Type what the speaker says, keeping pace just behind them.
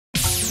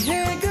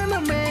You're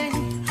gonna make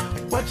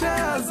what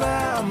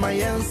my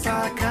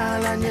answer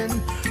Kalanyan.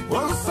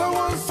 Once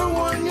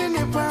one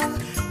yenipa,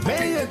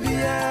 may be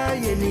a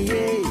yeni.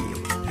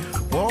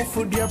 One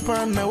for the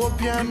pan, no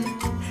opian.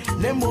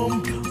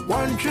 Lemon,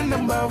 1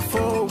 number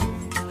 4.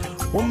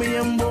 Woman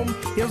and boom,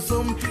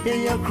 yasum,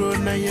 in your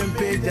crona, and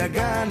pay the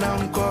gun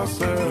and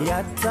cost.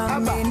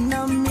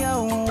 Yatamina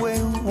meow,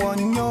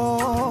 one yo.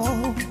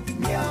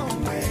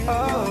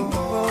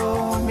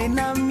 Oh,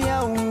 mina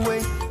meow,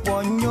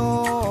 one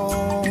yo.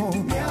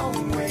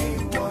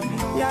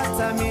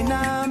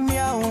 Yatamina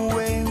meow,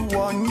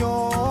 one yo.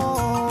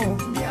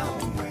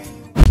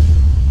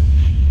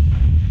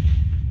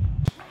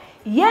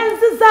 Yes,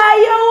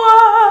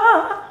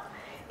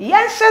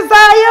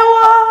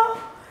 Zayo.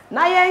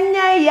 Na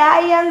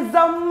yan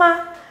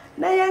zama.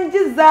 Na yan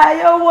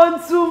Zayo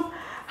want to.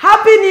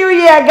 Happy New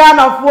Year,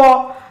 Ghana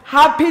for.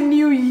 Happy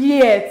New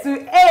Year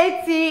to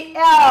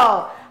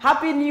ATL.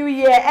 Happy New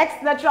Year,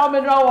 X Natural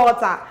Mineral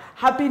Water.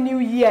 Happy New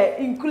Year,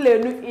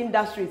 Inkulenu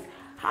Industries.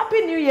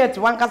 Happy New Year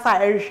to Wankasa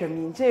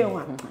Erishemi.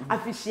 Nchewa,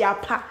 afishia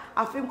pa,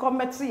 afim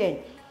kometu yen.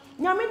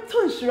 Nyame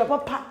tonshira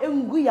papa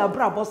enguya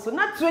braboso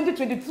na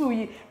 2022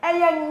 yi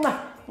eye nha.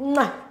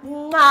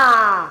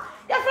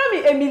 Ya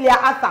from Emelia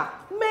Arthur,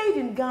 made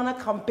in Ghana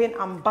campaign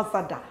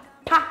ambassador.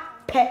 Pa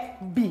pe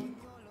bi.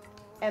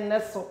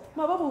 Eneso,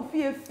 mababu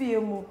fie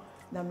mu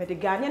na me the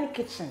Ghanaian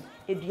kitchen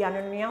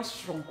eduane nua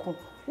stronko.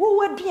 Wo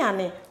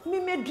waduane,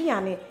 me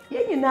duane,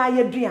 ye nyina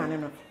ye duane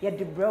no, ye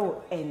de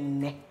bro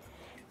enne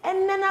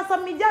na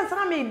samija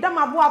sana me dam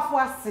aboafo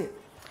ase.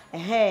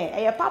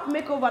 Eye pap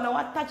makeover na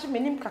what touch me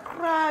nim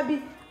kakra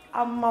bi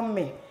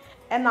amame.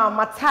 Na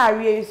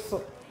matare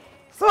so.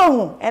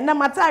 So, na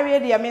matare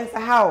de me nsa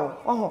how.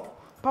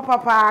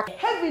 Papa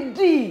heavy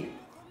D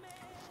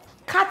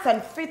cut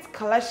and fit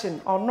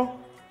collection or no.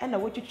 Na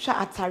what you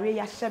try atare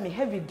ya share me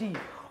heavy D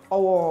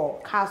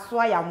or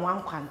kaswa ya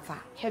mwan kwanta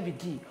heavy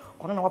D.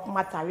 Ono na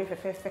wapoma tare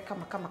fefe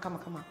kama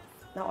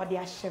na odi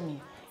ahye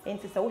me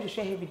enti se wo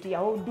hwehwe heavy D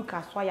a wo du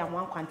kaswa ya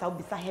mwan kwanta wo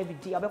bisa heavy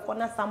D obekọ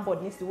na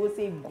somebody ni se wo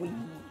say goyi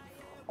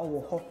owo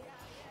ho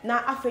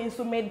na afen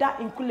so meda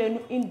Inkulenu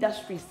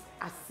Industries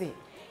ase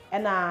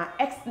na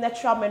X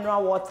Natural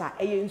Mineral Water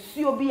eye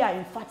nsuo bi a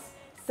in fact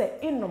se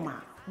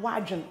inoma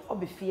wadwen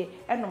obefie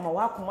enoma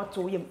wakoma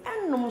to yem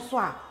ennom so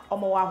a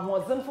omo wa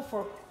hozen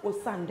foforo o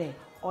Sunday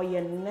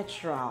oye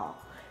natural.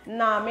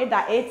 Na me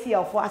da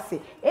ATL for ase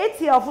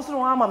ATL for so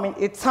no ama me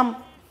etam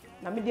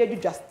na me dey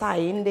just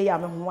style inde ya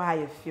me ho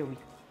aye fewi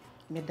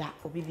me da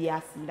obi bi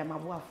ase me da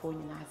maboafo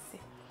nyina ase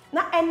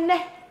na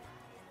enne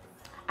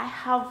I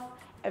have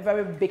a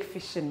very big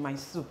fish in my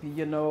soup,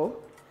 you know.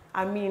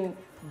 I mean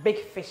big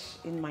fish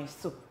in my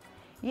soup.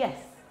 Yes.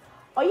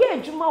 Oye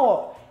adwuma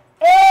wo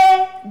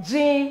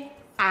AGI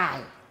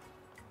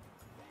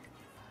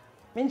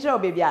me nchiro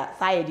baby a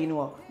side ni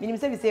wo minim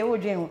se bi se wo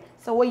dwen ho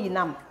so wo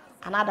yinam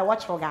another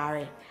watch for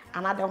gare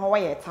another ho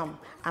way tam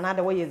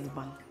another way is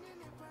ban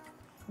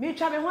me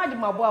twa me ho adi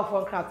mabo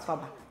afọ craft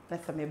faba na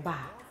se me ba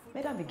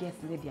me da me guess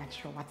me dia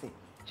chiro wate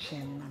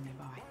shen na me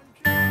ba wai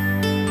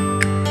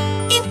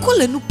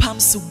Inkulenu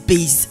pamsu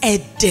base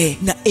ede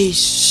na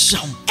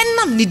esham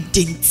enam ni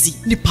denti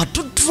ni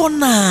padodro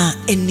na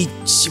eni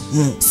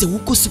chiwo se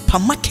wuko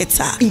supermarket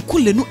a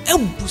Inkulenu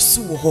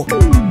ebusu wo ho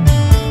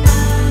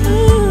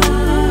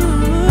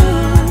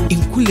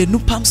Inkulenu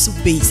pamsu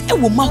base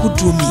ewo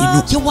mahodro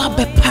mienu ye wa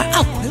bepa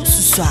akwa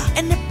susu a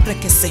ene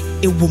prekese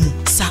ewo mu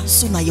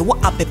sanso na ye wo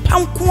abepa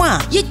nko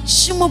a ye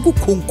chimagu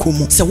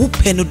konkomu se wo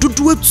pe no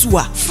dodo atu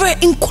a frɛ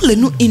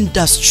Inkulenu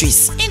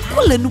Industries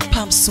Inkulenu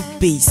pamsu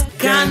base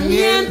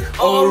Ghanaian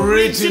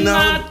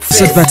original.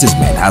 This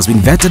advertisement has been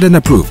vetted and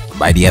approved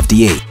by the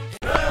FDA.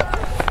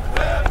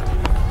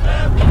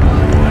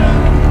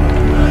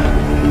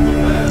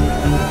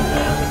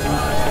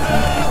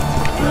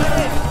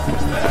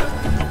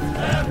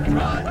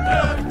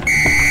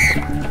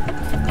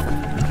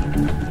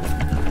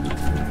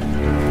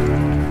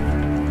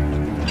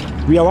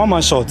 We are one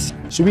man short.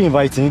 Should we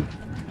invite him?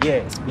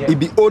 Yeah. It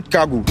be old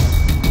cargo.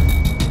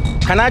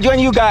 Can I join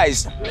you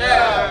guys?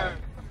 Yeah.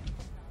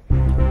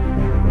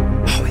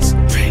 Always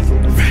drink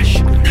fresh,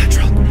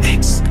 natural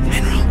X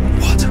mineral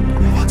water.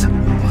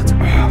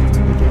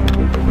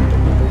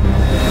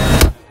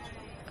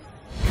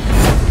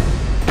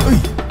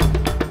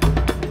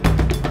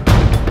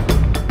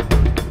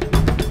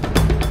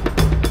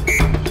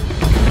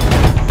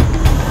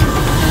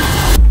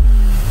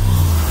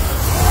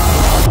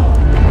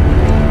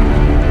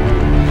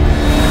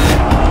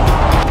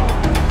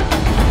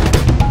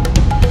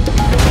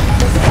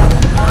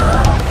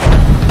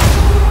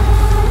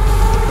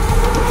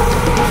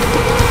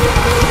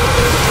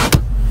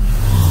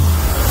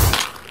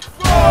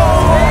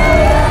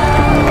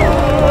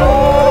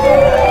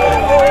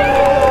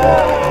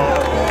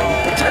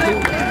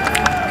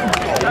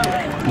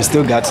 You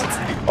still got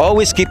it.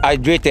 Always keep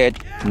hydrated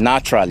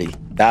naturally.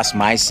 That's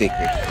my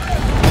secret.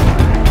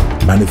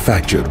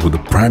 Manufactured with the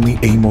primary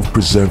aim of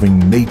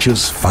preserving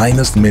nature's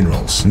finest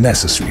minerals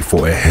necessary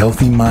for a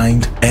healthy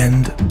mind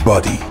and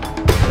body.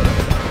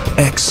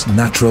 X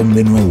Natural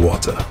Mineral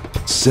Water.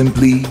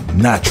 Simply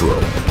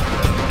natural.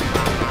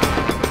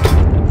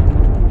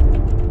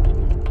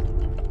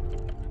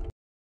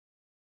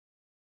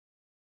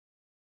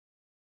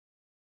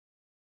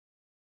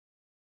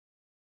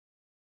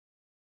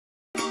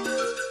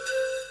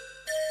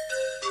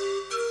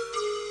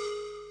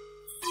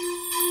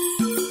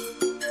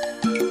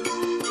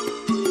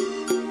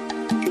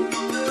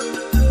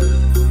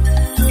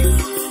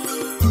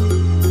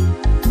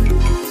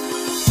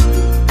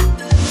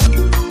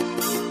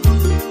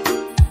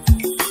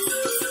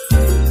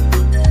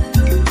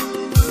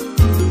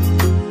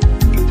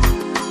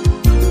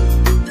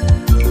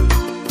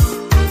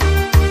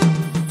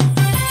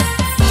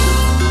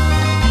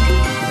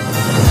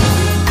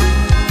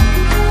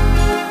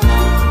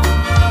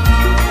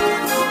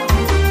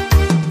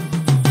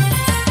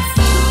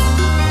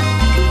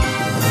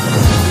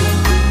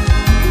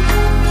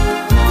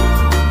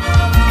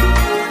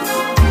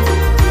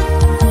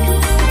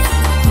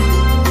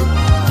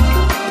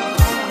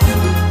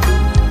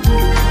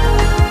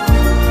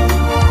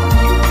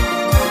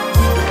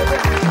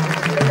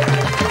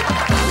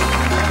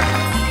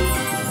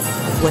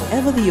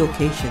 Whatever the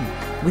occasion,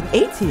 with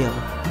ATL,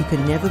 you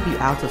can never be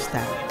out of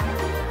style.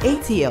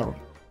 ATL,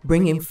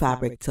 bringing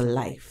fabric to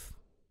life.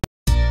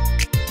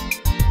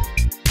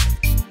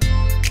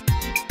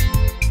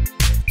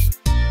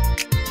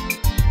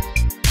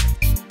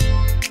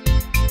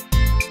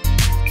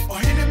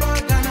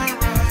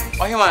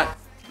 Ohima,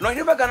 no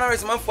Hineba Ghana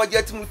rice man for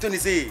jet to ni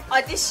say.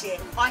 Audition,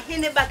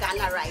 Hineba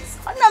Ghana rice.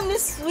 On the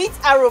sweet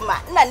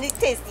aroma, na ni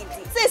tasty.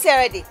 Say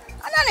already.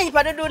 Anana you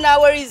pado do na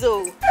worries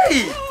oh.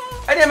 Hey,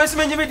 I dey mess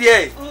me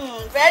dey.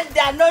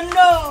 Better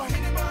no.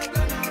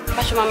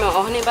 Pacho mama,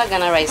 Hineba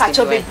Ghana rice.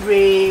 Pacho be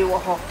brave wo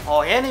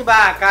ho.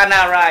 Hineba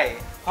Ghana rice.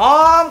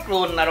 Hom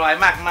clone na roi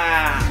mak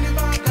ma.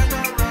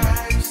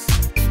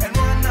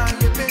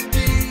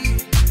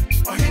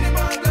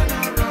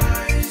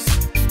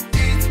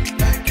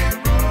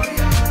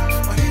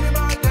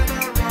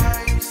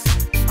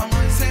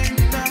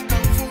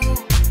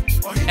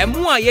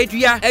 Emua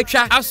yedua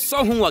etwa aso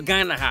ho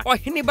Ghana ha.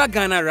 Hineba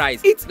Ghana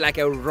rice. Eat like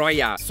a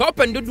royal. Sop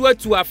and do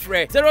to a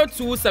fre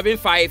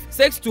 0275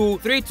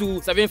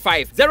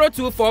 623275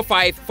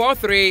 0245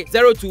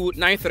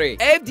 430293.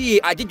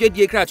 FDA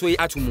agidwedie krato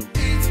atumu.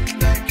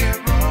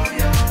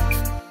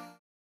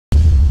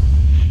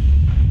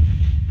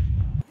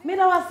 Me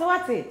na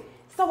waswate.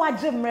 So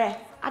wajemre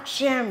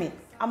atwe me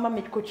ama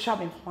me kotwa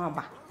me ho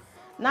aba.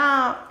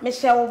 Na me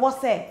hye wo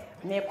say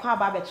me kwa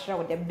aba be kire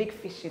with the big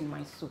fish in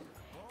my soup.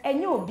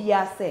 Enye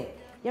obia say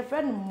your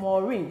friend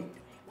Maureen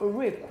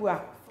Erekua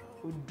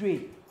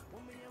Odoi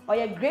or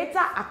your Greater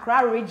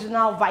Accra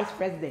Regional Vice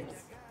President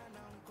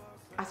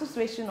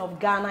Association of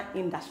Ghana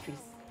Industries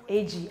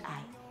AGI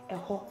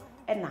eho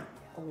ena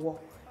owo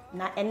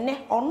na ene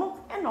ono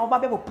ena oba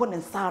be popo ne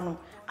nsa no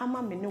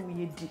ama me ne wo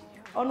yedi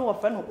ono wo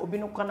friend obi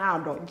no kona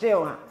ado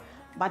jail ha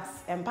but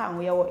empa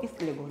anwo ye wo East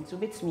Legon to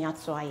betimi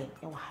ato aye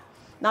e wa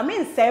na me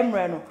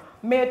nsemre no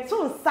me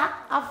to nsa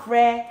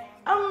afre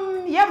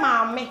ye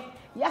maame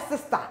yes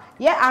sister,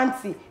 yeah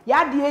auntie,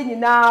 yeah the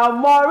nyina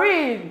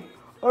Maureen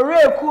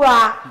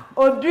Erekua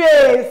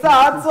Odoi so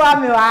to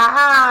me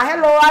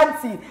hello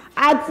auntie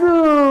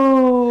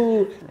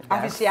atu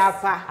afishi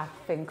apa I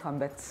think I'm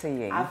better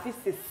saying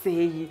afisi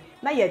say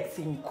na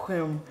yeti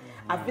nkwam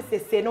afisi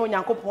say na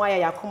onyankopon aya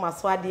yakoma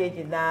so ade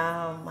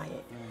nyina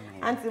maye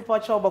auntie for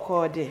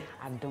choboko de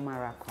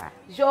adomara kwa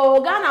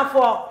jo Ghana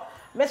for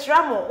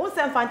Mesramo,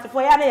 unsem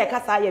fantifo ya na ye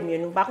kasa ye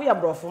mienu ba ko ye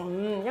brofo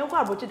yenko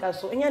abochi da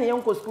so enya ne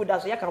yenko school da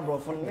so ye ka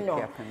brofo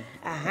no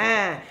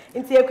aha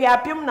nti ekua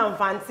apim na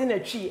mfanti na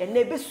twi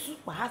ene besu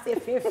ba ha se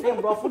fefe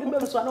brofo de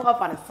besu na ho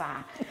fa na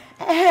sa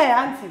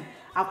auntie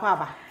akwa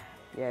ba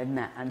yeah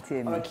na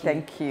auntie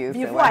thank you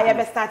before I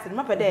ever started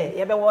ma pede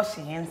ye be wash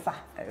yensa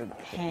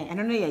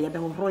eno no ye be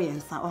bro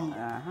yensa on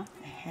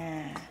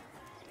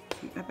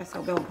me pese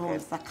be bro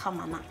yensa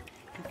kama na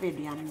pepe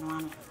duane no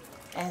ano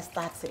and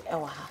start e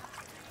wa ha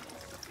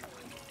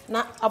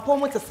na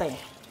apomo to say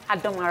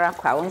adomara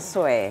kwa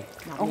wonso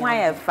ohwa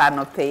ye fa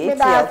no pay it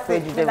your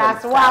food dey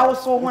that's why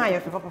also ohwa ye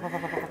fa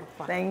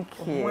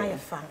thank you ohwa ye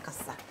fa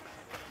nkasa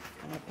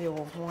ana pe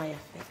ohwa ye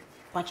fa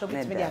pacho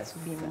bit me that to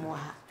be mo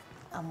ha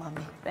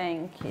amame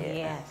thank you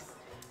yes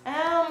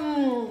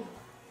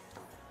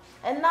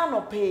and now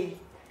no pay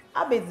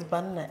abezi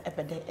ban na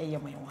epede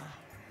eyemwa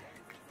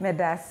me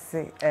da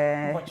say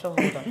pacho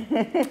hold on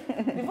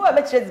before I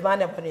bet you ban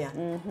na epede ya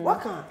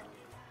what can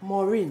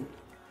Maureen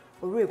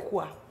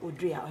Erekua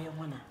Odoi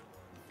oyemona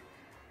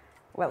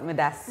well me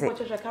da say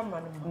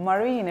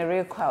Maureen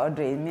Erekua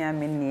Odoi me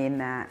ameni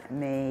na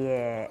me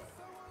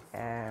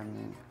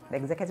the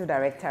executive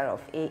director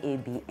of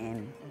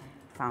AABN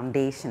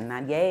Foundation na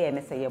ye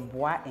me say ye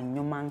boa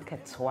enwuma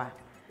nketwa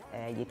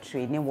ye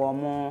train wo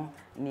mo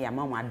ne ya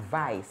ma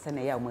advice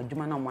na ya mo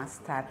adwuma na mo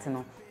start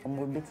no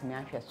omo betimi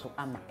ahwe so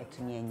ama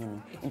etunye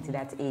anyini into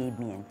that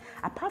AABN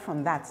apart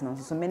from that no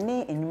so me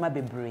ne enwuma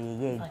bebre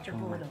ye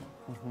adwuma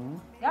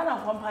ya na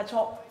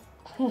kompacho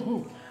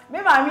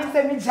me ba mi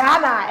se mi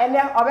jana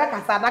ene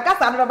obekasa na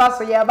kasa no ba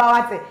so ye ba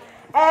wate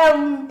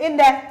in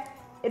the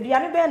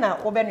Eduane be na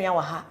wo benua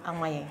wa ha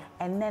amaye.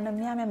 Enne no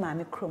mia me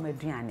maame krom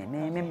aduane.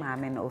 Me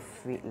maame na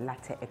ofri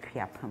latte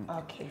ekriapam.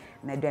 Okay.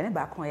 Na aduane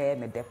ba kon ye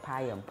me de pa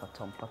ye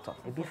mpotompoto.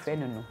 Ebi frɛ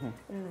no no hu.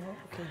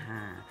 Okay.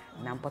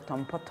 Na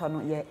mpotompoto no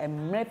ye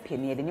emre pie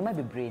ne de nima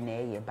bebre na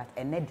ye but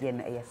enne de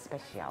no ye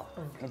special.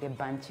 Me de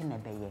banchi na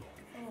be ye.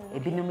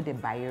 Ebi no de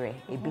bayre,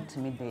 ebi to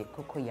me de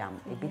cocoyam,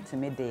 ebi to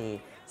me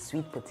de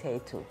sweet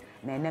potato.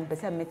 Na enne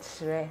pese me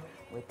kyerɛ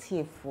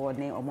wetiefo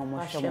ne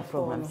omomo show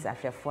programs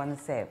ahwefo no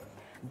say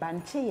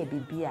banche ye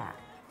bibia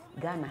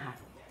Ghana ha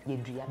ye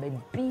dua ba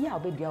bia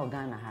obedua o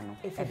Ghana ha no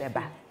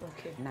ebeba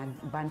na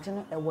banche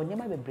no ewo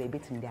nyema bebre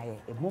betim dia ye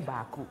emu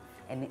baako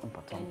ene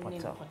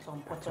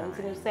mpotompoto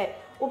nti say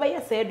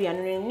obeye say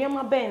aduane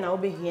nyema ben na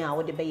obehia a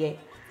wo de beye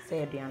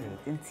say aduane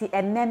nti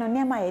enne no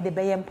nyema ye de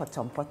beye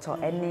mpotompoto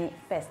ene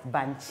first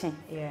banche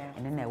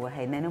ene na ewo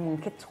ha ene no mu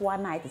nketwa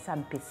na ite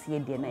sam pesie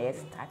de na ye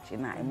starch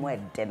na emu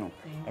ede no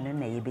ene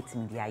na ye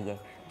betim dia ye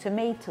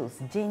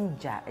tomatoes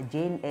ginger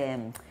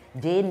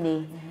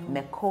jene,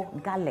 meko,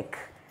 garlic,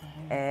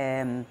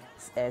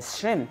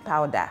 shrimp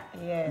powder,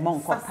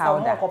 monko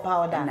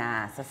powder,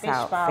 na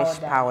fish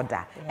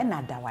powder, and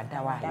na dawa,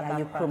 ya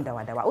you chrome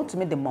dawa.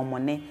 Ultimately the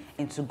momone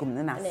into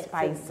gum na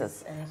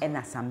spices and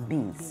na some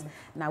beans.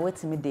 Now wait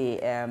to me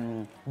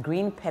the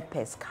green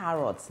peppers,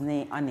 carrots,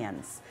 ne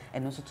onions,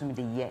 and also to me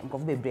the year. Go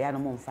be bread no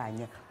mo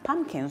fine.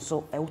 Pumpkin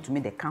so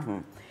ultimately the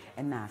kahun.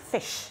 And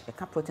fish, the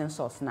protein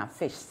sauce na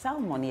fish,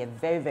 salmon is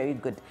very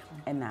good,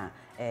 and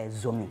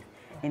zomi.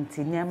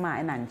 Inti nyama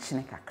ena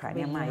nchine kakra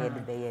nyama ye de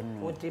beye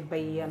ni o de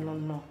beye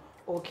no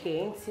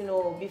okay nti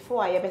no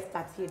before I ever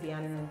start here the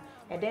anu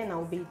e den na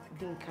obi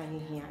din kan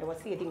here e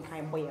was here din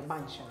kan boy e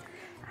banche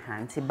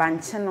nti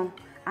banche no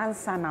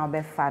ansa na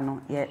obefa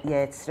no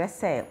ye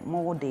trese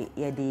mo de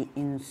ye de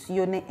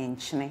nsuo ne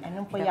nchine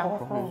eno po ya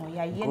hokro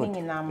ya ye ni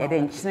nyina ma ye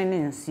de nchine ne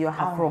nsuo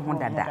hakro ho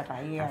dada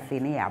afi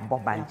ne ya bo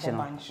banche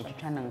no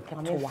twitwa na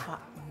nketowa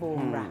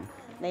bomra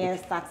na yen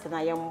start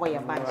na yen boy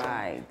banche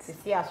right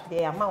see as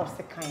they am o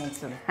se kan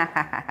nti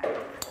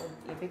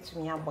if it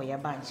me boy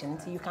banche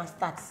nti you can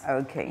start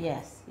okay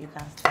yes you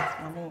can start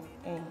mami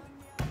e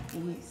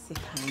se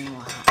kan no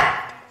ha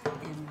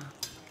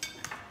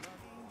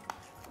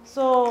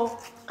so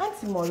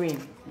Auntie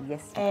Maureen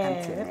yes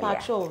Auntie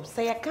Patrol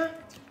say you can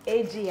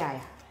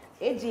AGI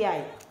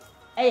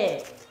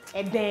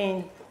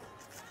then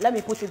let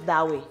me put it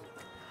that way.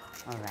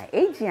 All right.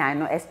 AGI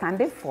no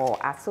standing for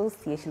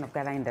Association of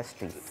Ghanaian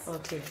Industries.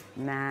 Okay.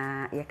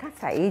 Na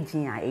yakata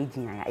AGI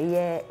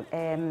ye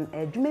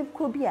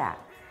dwumekuo bi a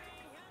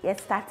ye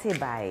started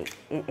by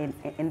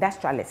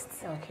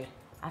industrialists. Okay.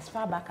 As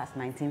far back as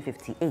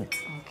 1958.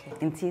 Okay.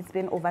 And it's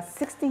been over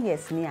 60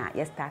 years near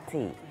ye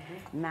started.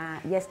 Na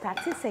ye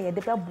started say ye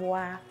de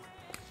beboa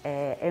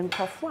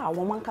enkofo a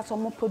wo mankaso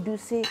mo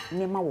produce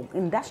nema wo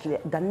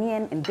industrial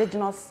Ghanaian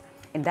indigenous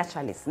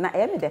industrialists. Na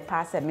emi de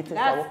pass meeting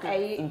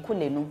in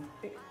Kulenu.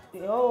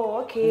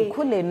 Oh, okay.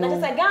 Kulenu. Na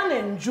say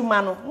Ghana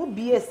njuma no mo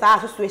bie sa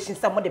association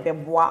say mo de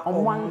beboa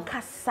omo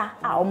ankasa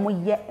a omo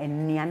ye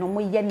enia no mo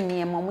ye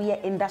niema mo ye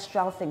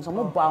industrial things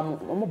omo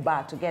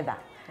ba together.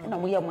 And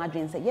omo ye mo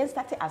adwen say ye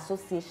start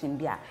association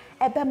bia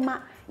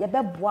ebema ye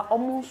beboa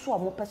omo so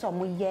omo pese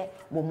omo ye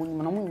wo mo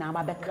nyima no mo nyina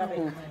ba beka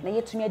ho na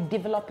ye tumi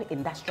develop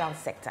industrial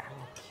sector.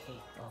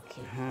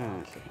 Okay.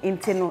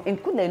 Intino in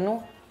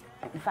Kulenu.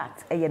 In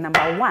fact,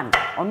 number 1,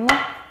 ono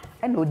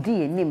and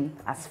Odoi name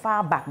as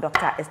far back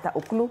Dr. Esther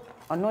Okulu,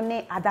 ono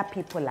ne other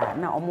people are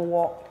now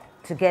omo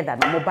together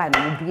no mobile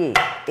no be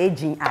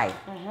AGI.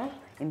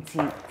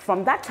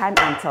 From that time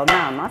until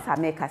now, North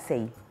America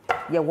say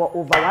there were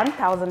over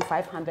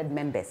 1,500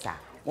 members.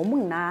 Omo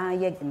na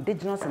ye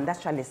indigenous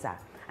industrialists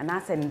and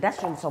as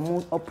industrialists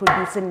omo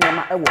producing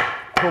nema ewo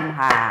from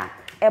ha.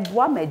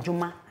 Eboa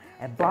medjuma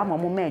eboa mo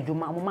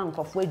medjuma mo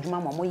mankofo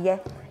edjuma mo ye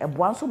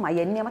eboa nso ma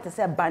ye nema te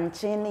se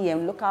banchin ye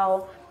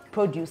local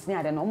produce ni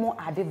ade no mo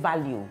add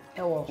value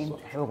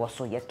ewo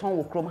so ye ton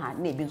wo krom ha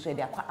na ebi nso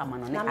de akwa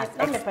amano ne as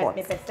export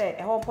me pese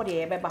e ho po de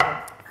ye beba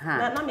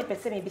ho na me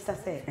pese me bisa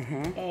se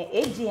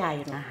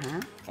AGI no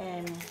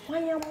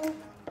hwanyamu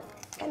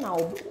e na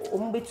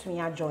omo betumi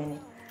a join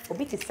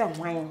obi ti se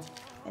hwan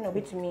e na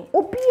obi tumi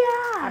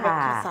obia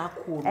abekasa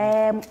ko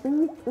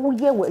wo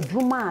ye wo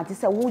adwuma ti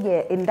se wo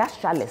ye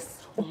industrialist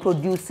wo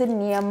produce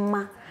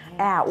niema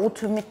wo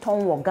tumi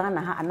ton wo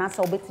Ghana ha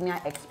anasa wo betumi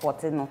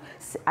export no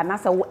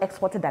anasa wo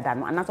export dada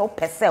no anasa wo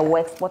pese wo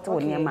export wo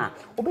niema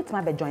wo betumi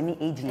abe join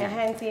AGI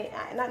nti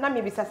na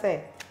me bisa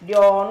se de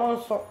ono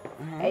nso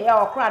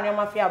ya okra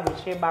niema fi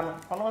abochire ba no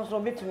ono nso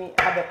betumi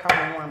abeka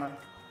mo ho ana.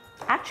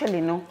 Actually,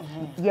 no,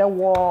 there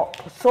were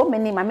so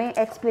many, I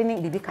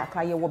explaining the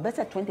Accra, there were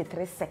better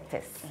 23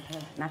 sectors.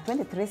 Now,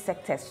 23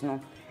 sectors,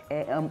 no,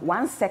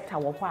 one sector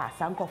was what,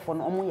 Sanko for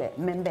no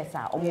members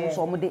are almost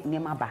almost near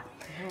my back.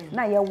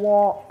 Now, there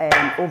were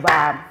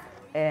over,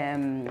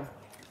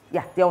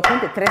 there were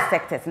 23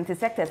 sectors. In the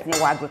sectors,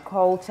 there were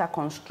agriculture,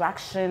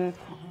 construction,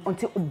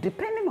 until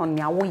depending on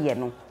your way,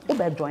 no,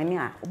 ube join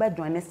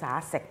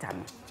our sector.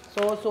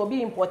 So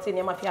be importing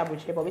your mafia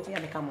but we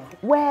become.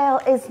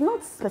 Well, it's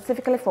not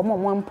specifically for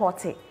more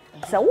imported.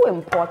 So we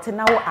import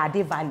now add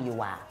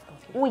value.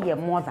 We are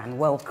more than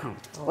welcome.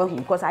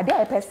 Because I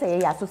dare say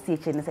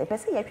association say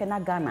person you na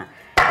Ghana.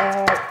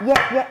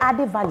 Yeah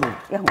add value.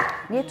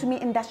 Yeah to me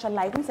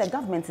industrialize. We say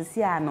government is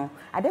here no.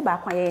 Ade ba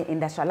kwa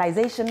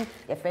industrialization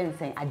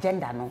fencing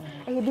agenda no.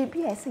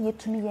 Baby I say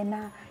to me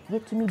na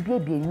yet to me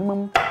baby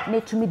numum na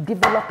to me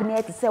develop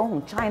na to say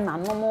China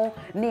no more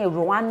na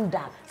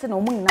Rwanda say no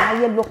mo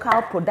na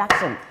local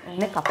production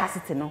na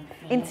capacity no.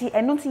 Nti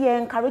eno nti ye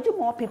encourage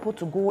more people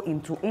to go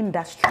into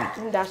industry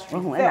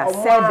and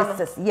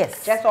services.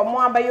 Yes. Just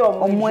omo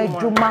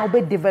adwuma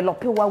obe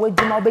develop wa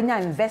adwuma obe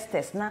nya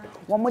investors na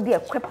wo mo de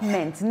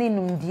equipment na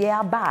numdie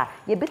aba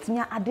ye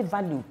betimi add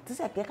value. This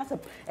is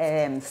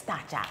like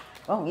starch.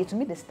 Oh, you to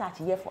me the start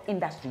here for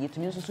industry. You to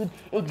me so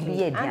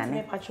HBA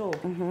Diane.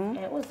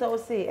 Also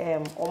say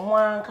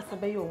omo kasa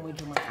be yo omo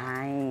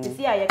adwuma. This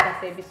year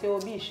kasa be say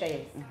obi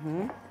hwe.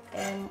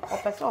 O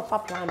person of a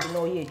plan be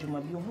no ye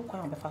adwuma bi hu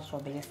kwan be fa so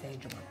be yes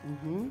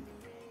adwuma.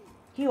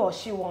 He or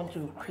she want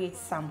to create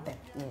something.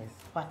 Yes.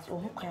 But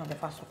hu kwan be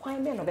fa so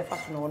kwan be no be fa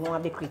so no no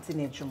be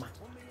creating adwuma.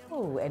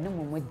 Oh, eno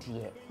momo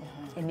die.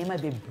 Enema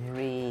be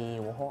brave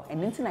wo ho.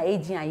 Eno ntina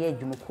agin aye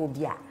adwuma ko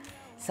bi a.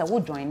 So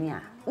we join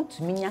here.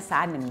 Utumi nya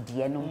saa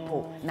nimdeɛ no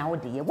mpo na wo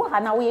de ye wo ha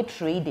na wo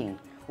trading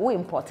wo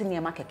importing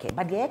niam akeke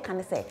but the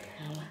can say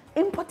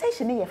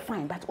importation is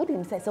fine but wo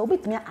dem say so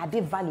obetumi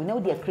add value na wo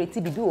de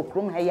create bi o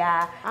krom ha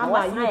ya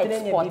ama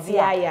youth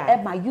ya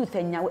e ma youth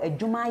anya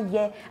adwuma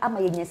ye ama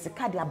ye nya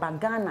sika de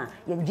abagana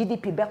ye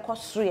GDP be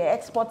kosoro ye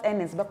export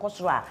earnings be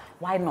kosoro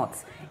why not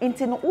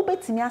into no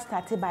obetumi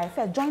start by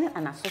first joining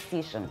an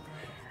association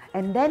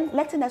and then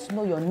letting us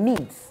know your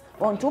needs.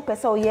 On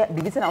 2% year,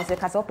 the business I say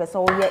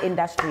 1% year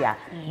industry.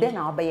 Then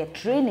I'll be a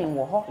training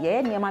wo ho.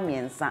 Ye niema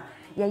miensa.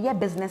 Ye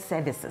business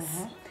services.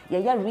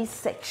 Ye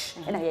research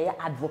and ye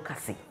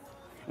advocacy.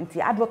 Inti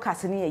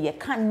advocacy ni ye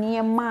kan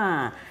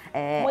niema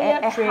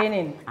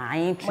training.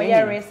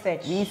 Training.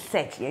 Research.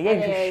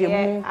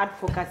 Ye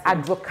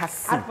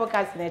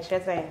advocacy na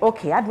chese.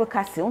 Okay,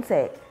 advocacy on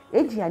say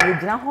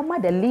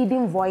the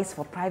leading voice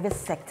for private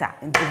sector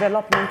in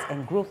development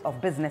and growth of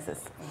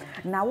businesses.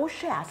 Now we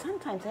share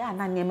sometimes I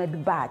na name be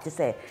bad to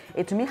say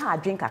it to me ha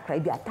drink Accra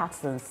be a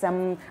tax and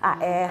some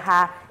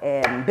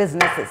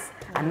businesses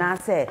and I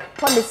say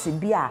policy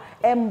be a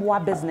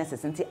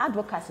businesses and the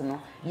advocacy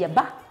no ye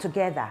back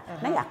together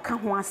na ya ka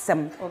ho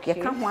asem ye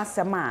ka ho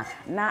asem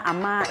na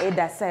ama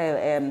either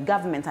say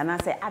government and I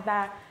say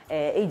other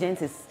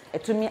agencies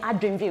to me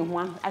adwendwen ho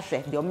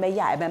ahwe de o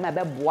meya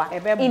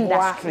be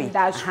industry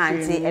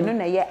hanti eno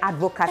na ye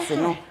advocacy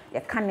no ye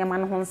kan nema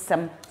no ho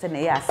nsem se na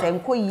ye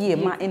asenko yie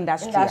ma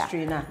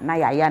industry na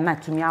ya na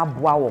to me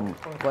aboa wom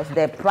because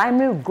the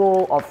primary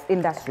goal of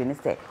industry is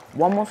say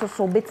one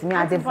so betimi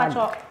ade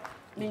value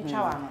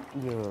linchawa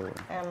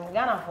no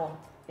Ghana for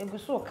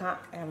eguso ka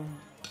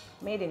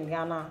made in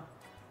Ghana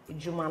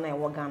ejuma na e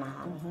wo Ghana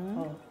ha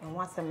en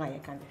wasem na ye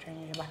kan de twen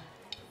ye ba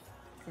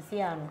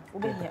Sisiano,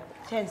 ubehia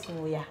chance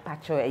no ya.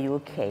 Pacho, are you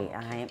okay?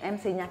 I'm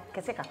saying ya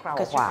kese kakra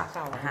wo kwa.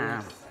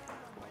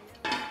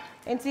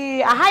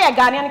 Enti a higher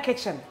Ghanaian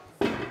kitchen.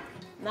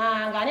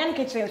 Na Ghanaian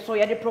kitchen so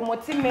ya de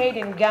promoting made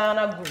in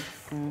Ghana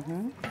goods.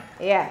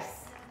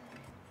 Yes.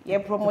 You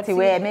promoting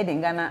we made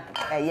in Ghana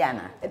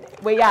yana.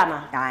 We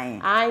yana.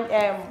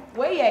 And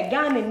we ya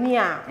Ghana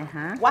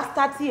nia. What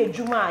start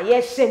ejuma ye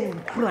hye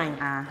nkran.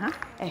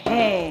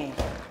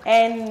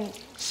 And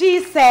she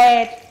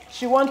said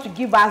she want to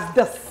give us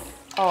this.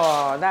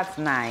 Oh, that's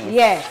nice.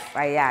 Yes.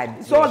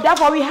 So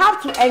therefore we have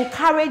to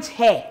encourage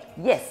her.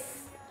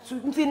 Yes. So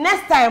until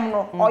next time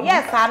no. Or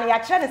yes, and ya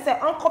try to say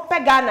Uncle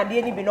Pegana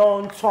de ni be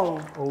no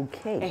ntong.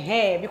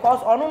 Okay.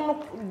 Because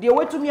ono the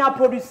way to me are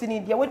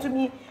producing the way to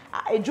me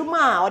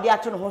ejuma or the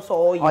ato no ho so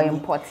or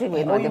importing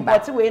we no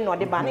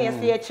the ba na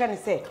yes ye try to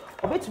say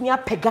obetumi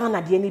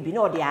apegana de ni bi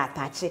na o de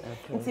attach.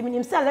 Until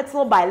minim say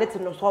little by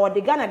little no so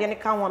the Ghana de ni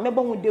kan ho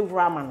mebo hu de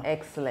vura man.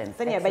 Excellent.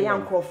 Say na be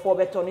yankrofo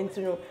beto no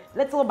ntino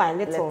little by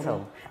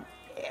little.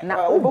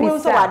 Na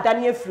obisa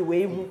wadani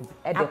efriwe hu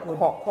e de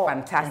ko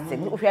fantastic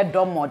we hwe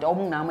domod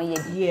omu na ma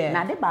ye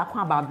na de ba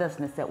kwa about this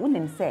ne say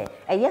unim say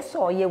e yes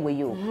or ye we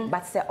you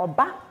but say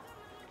oba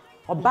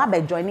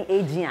be joining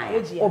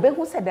AGI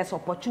obehu said there's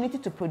opportunity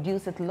to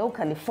produce it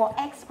locally for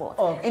export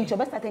into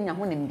best atenya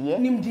ho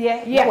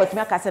nimdie yes what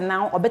me akase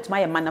now obetuma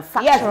ye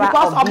manufacturer yes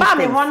because oba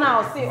me ho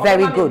now say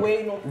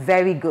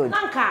very good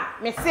nanka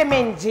me se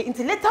menje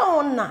until later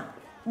on na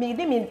me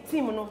de me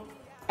team no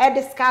e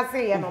discuss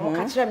ye no mo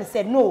ka kire me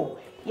say no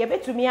ye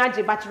betumi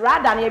age but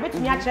rather na ye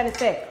betumi a kire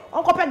say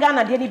onkope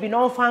Ghana de ni bi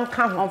no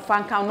fanka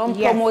no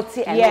promote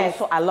and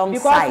also alongside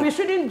because we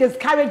shouldn't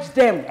discourage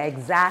them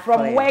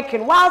from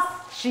working whilst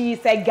she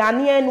is a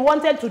Ghanaian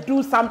wanted to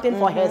do something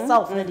for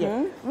herself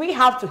we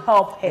have to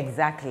help her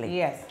exactly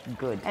yes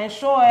good and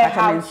show her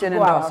how to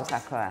go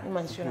out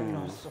mention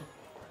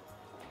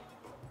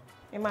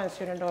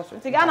also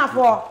it's Ghana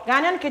for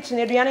Ghanaian kitchen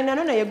aduane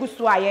no na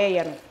yegusu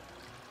ayeye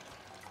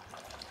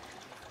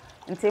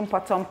no Nti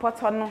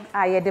mpɔtɔ no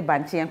a ye de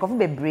banche en kofu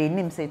bebre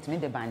nim say tumi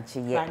de banche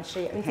ye.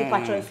 Banche. Nti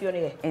patro nsuo no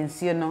ye.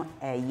 Nsuo no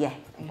ye.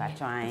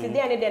 Patro an. Nti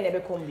dey na be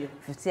kombio.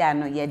 50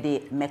 ano ye de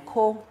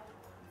meko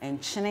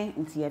enchene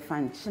nti ye fa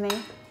nchene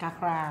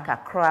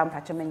kakra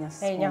patro menya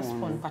spoon. Enya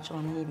spoon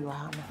patro no ye bi wa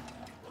ha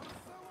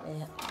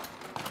no.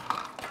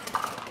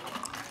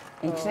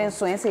 Enchene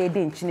so en say ye de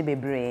enchene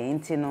bebre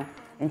nti no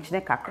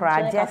enchene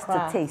kakra just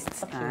to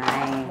taste.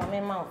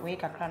 Mama we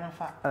kakra na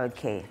fa.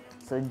 Okay.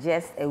 So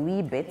just a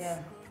wee bit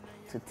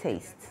to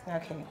taste.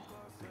 Okay.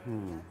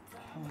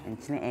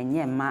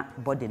 Enye ma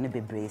body no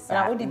bebre sa.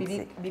 Na wo di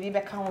bibi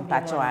be ka ho bi.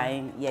 Patro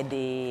an ye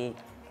de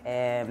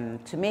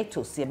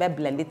tomatoes, ye be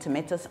blended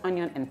tomatoes,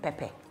 onion and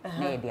pepper.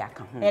 Na ye de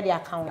aka ho. Ye de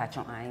aka ho.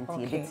 Patro an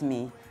ti ye bit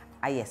me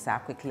ayesa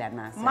quickly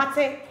na say.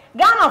 Mate,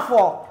 Ghana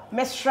for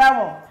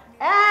mesramo.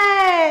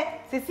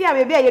 Sisi a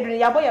bebe ye do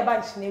ya boy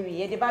bunch na wi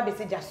ye de ba be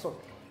se jaso.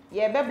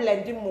 Ye be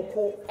blending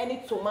moko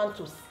any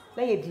tomatoes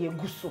na ye de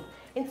eguso.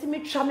 Nti me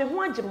twa me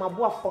ho age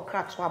mabo afọ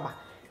krato aba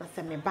na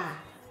se me ba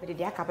me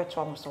de aka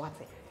beto am so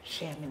wate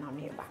share me na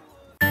me ba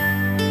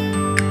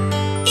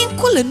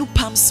Inkole no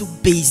pamso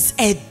base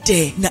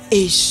ede na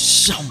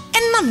esham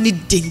enam ni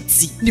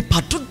denti ni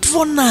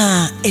padodro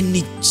na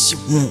eni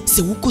chiwo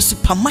se wo ko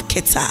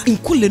supermarket a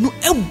inkole no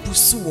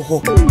ebusu wo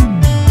ho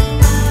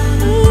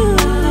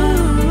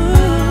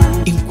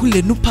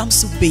Inkole no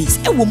pamso base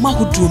e wo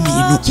mahodro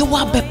mienu ye wo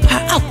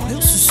abepa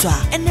akwa susu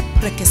a ene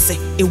prekese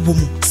e wo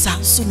mu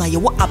sanso na ye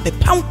wo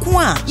abepa nko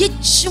a ye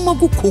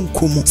chimagu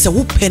konkomu se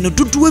wo pe no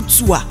dodo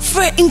atu a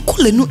frɛ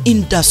Inkole no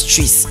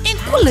industries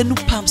Inkole no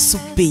pamso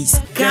base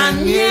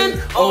Ghanaian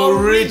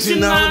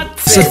original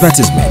taste. This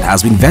advertisement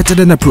has been vetted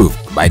and approved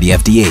by the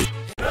FDA.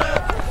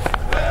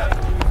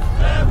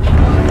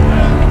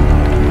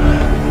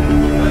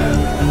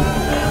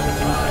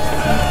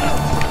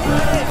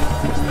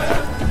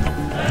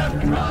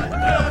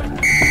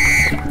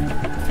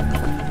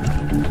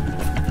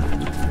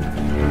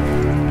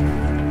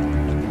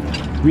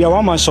 We are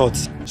one man short.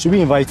 Should we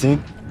invite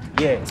him?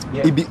 Yeah.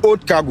 It be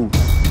old cargo.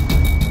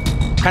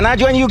 Can I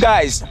join you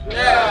guys?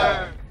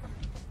 Yeah.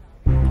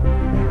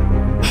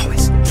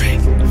 Always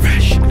drink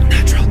fresh,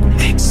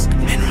 natural eggs,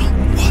 mineral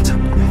water.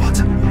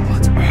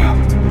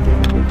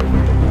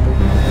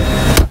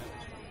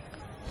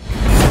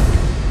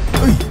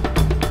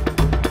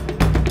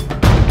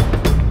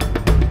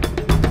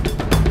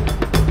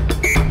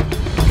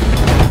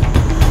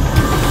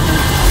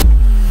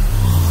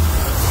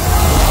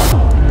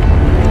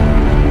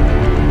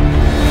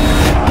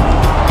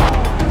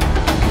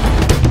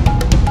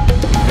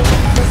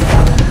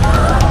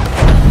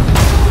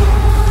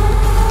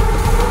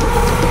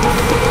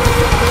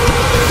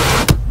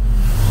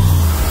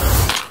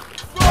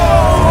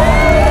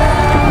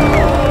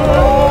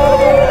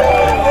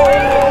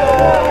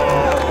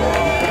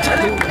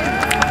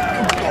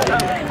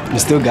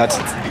 Still got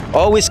it.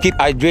 Always keep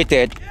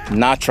hydrated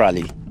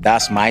naturally.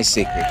 That's my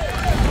secret.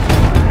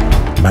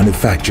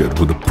 Manufactured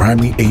with the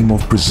primary aim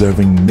of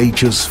preserving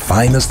nature's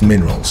finest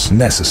minerals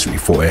necessary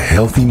for a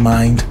healthy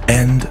mind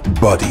and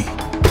body.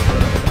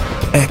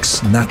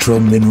 X Natural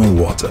Mineral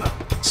Water.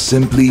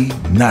 Simply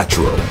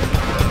natural.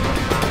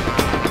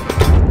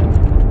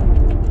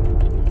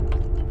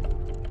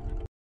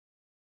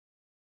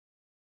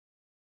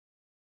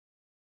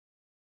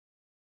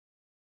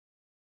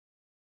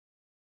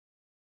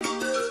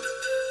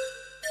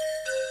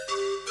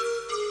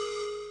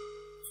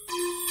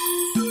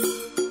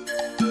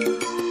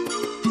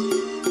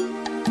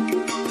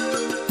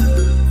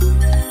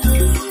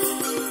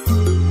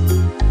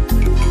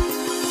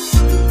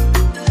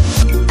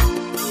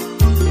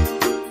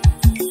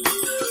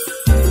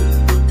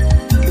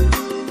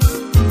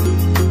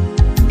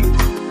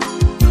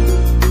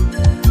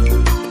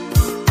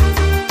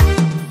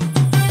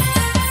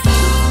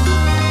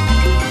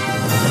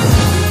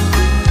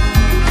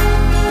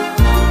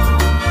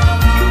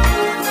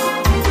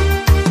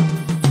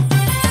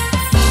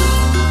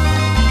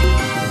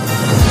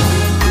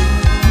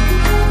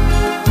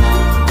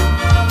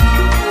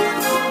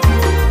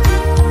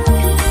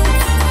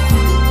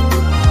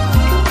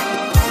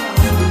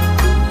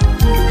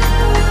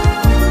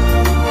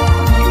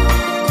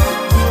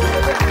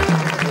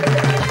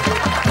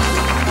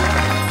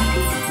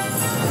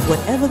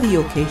 Whatever the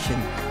occasion,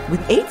 with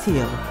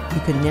ATL,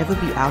 you can never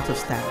be out of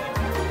style.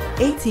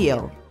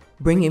 ATL,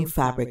 bringing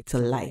fabric to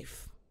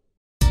life.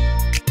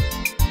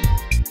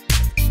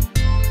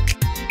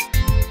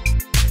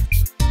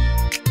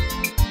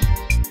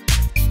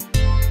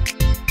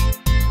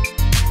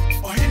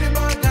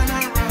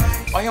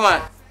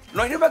 Ohima,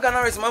 no you never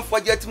Ghana rice man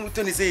forget to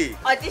Tony say.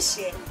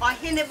 Audition,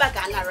 Ohiniba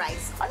Ghana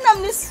rice.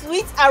 Onam ni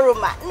sweet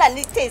aroma, na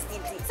ni taste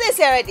it.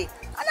 Say already.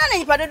 Ana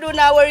ni pado do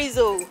na worries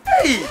o.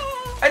 Hey,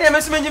 I dey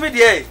mess me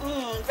dey.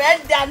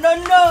 Better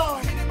no.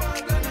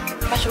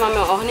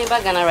 Pashumame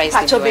Ohiniba Ghana rice.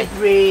 Pacho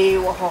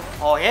bebre wo ho.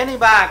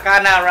 Ohiniba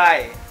Ghana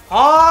rice.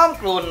 Home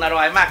grown na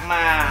roi mak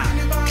ma.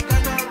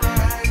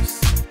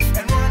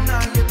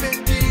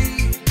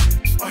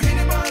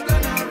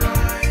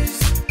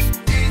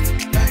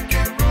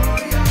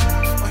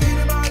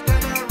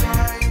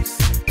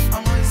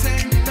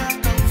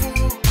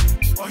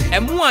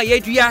 emu a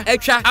yedua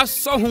etwa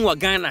aso ho wa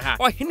Ghana ha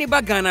ohene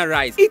ba Ghana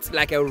rice eat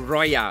like a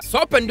royal so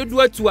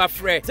pendodo atu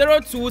afre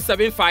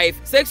 0275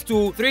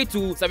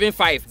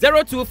 623275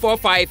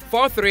 0245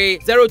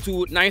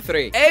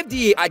 430293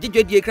 FDA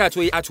agedwedie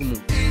krato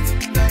atumu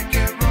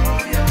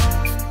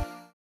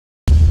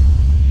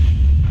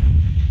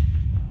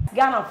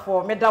Ghana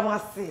for madam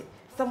ase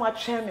some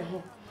atwe me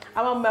ho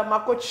ama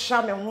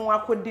makocha me ho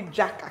akodi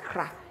jack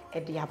Accra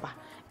ediaba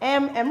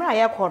emra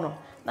ye kɔ no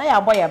na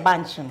ya boy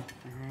bunch no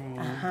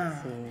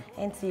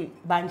enti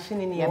bunch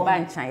ni ye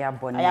bunch ya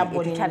bɔ ne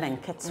etwa na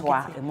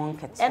nketwa emo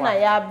nketwa na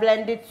ya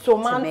blended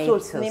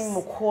tomatoes ni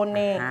muko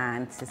ne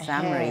anti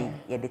samre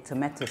ye the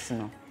tomatoes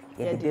no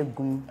ye the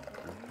begum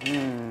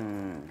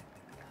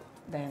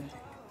then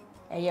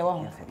ye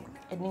wo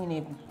eni na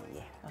egum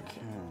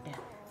okay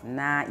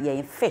na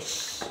ye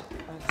fish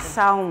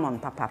salmon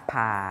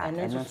papa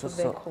and also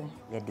so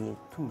ye the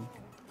tum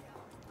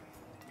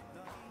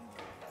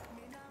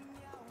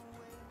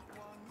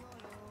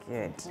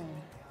good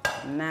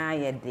na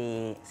ye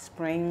the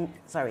spring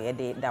ye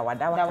the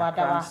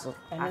dawa so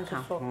and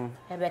so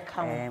ebe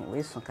kam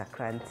we so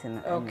kakra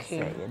ntin okay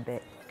ye be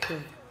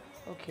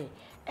okay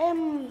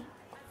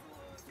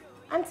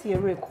Auntie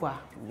Erekua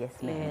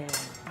yes ma'am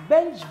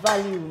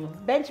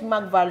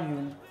benchmark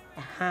value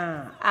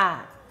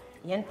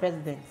young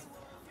president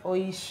or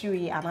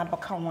issue another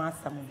can want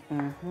some.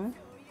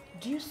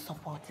 Do you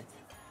support it?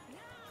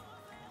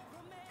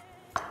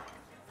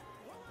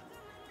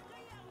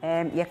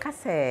 You can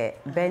say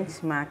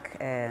benchmark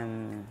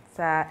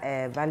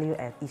value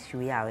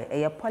issue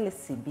a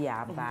policy be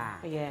a bar.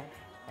 Yeah.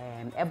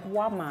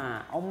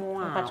 Ebwama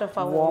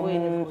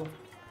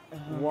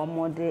one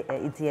more day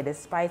it's the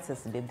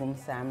spices the boom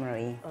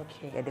samari.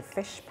 Okay. The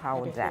fish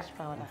powder.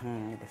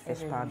 The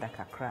fish powder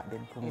kakra the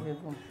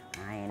boom.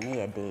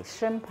 I the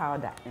shrimp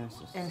powder and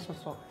so.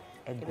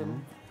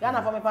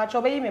 Ghana for me part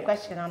obey me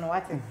question on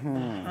what is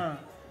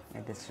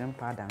the shrimp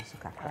powder and so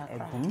kakra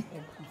boom.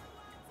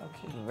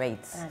 Okay.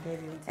 Great.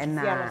 And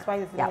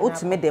yeah,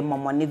 ultimate the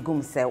money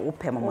gum say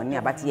open money,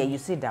 but yeah, you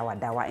see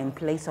dawa in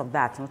place of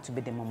that not to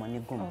be the money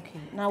gum. Okay.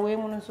 Now we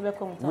want to be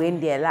when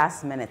the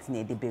last minute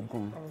near the big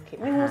gum. Okay.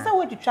 We will say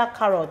where to track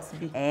carrots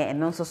be.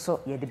 And also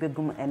so yeah the big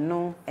gum and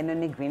no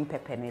any green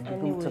pepper and the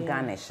gum to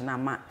garnish. Na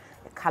ma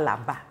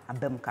calabar a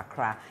bem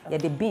kakra. Yeah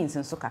the beans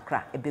and so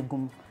kakra a big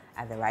gum.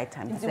 At the right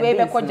time. It's way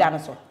back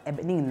so.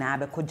 Ebeni na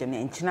be ko jam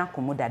enchina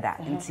komo dada.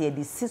 Nti e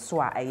di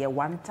siswa aye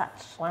one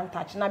touch. One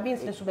touch. Na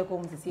beans nso be ko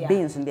mtisi ya.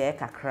 Beans nde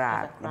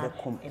kakra be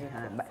kom.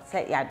 But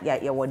say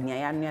ya wodnia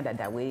ya nua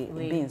dada we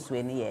beans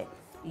we ne ye.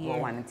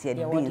 One nti e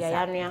beans.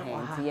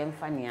 Nti ye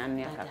mfa ne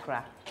anu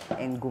kakra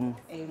engum.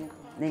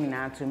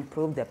 Na to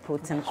improve the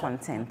protein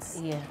content.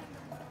 Yeah.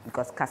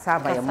 Because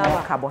cassava is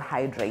more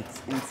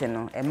carbohydrates into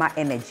no e ma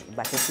energy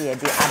but it's the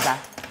other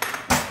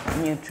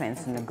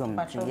nutrients in the gum.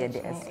 You get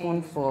a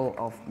spoonful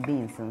of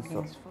beans and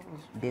so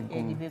big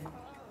gum.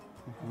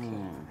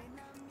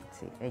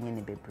 See,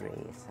 any baby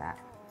sir.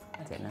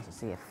 Then also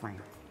say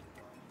fine.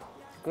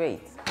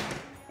 Great.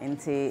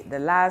 Into the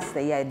last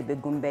year the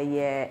big gum be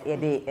year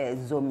the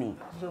zomi.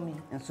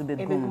 And so big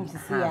gum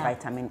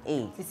vitamin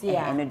A.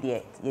 And no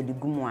the ye the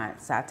gum one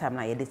sa time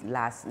na ye this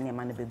last near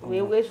man the big gum.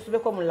 We so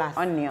become last.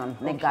 Onion,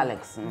 ne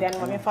garlics. Then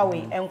when me fa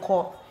we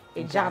enko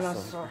e jano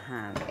so.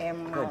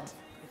 Good.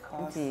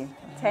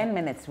 10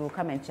 minutes, we'll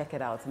come and check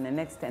it out. In the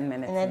next 10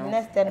 minutes, in the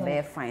next 10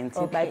 minutes, fine.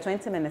 Okay. By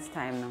 20 minutes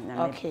time,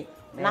 no. Okay.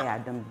 Now,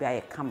 don't buy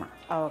a camera.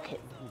 Okay.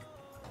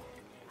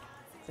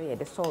 So yeah,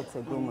 the salt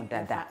is good.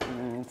 That.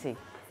 See,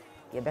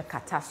 you be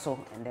kataso,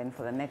 and then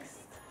for the next.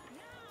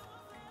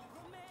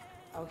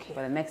 Okay.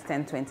 For the next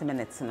 10-20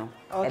 minutes, no.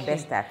 Okay.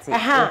 Best start.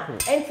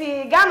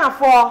 And Ghana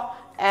for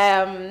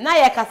na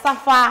ye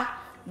kasafa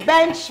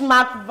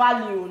benchmark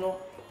value no.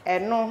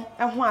 No,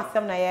 and who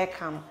asem na ye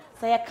kam.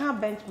 So you can't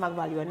benchmark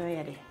value no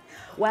yet.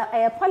 Well,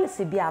 a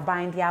policy be a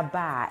bind ya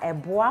bar, a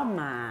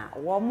boama,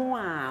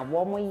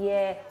 womo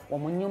ye,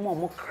 womunyumo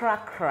mo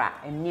crackra,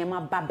 and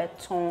nema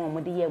babeton,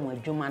 modi ye mo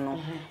jumano.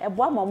 A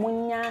boama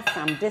munya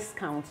some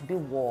discounts be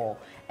war,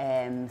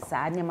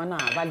 sa nemana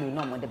value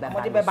no mo de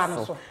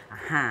bebano.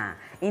 Aha.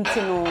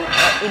 Intino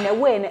in a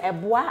way a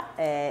boa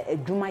a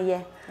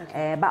jumaye.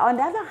 But on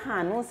the other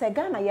hand, no say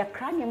Ghana ye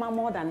cranima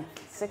more than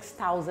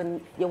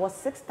 6,000. There was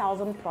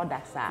 6,000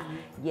 products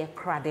ye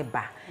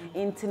cradeba.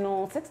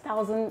 Intino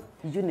 6,000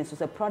 units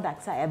was a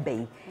products a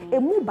bay. A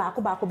move back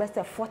best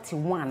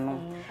 41 no.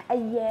 A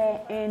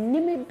year and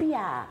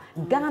nimebia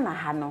Ghana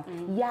hano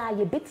ya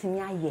ye betin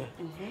ya ye.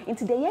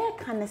 Into the year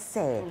can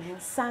say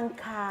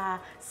sanka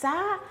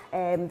sa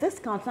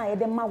discount na ye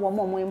de ma wo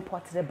mo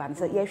imported ban.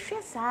 So ye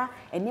share sa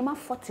and nima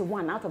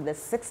 41 out of the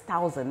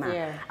 6,000 na.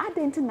 I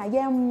didn't na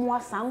ye mo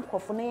san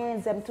kwofo na ye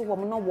nzem to wo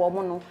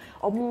no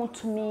omo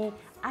to me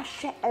I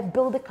share a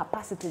build the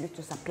capacity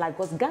to supply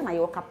because Ghana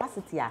your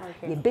capacity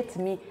you bet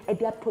me e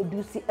dey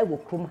produce e wo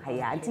krom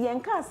haya nti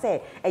yen ka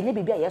say enye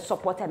bibia ye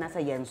support na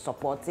say yen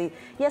support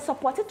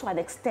to an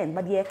extent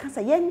but ye ka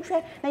say yen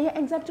hwe na ye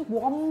executive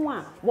wo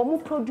mo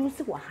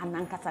produce wo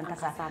hanankasa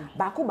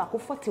bako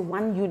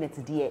 41 units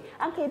there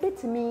anka e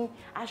bet me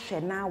I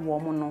share na wo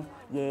mo no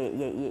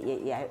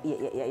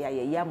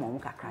ye mom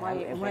kakra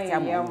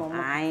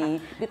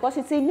because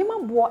it's a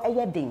nima bo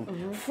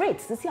eyedin freight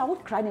see I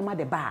would cry nima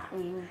the bar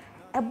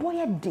a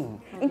boy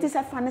ding it is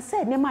a fan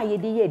said nima ye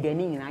de ye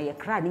dani nyina ye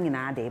kra ni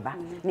nyina de ba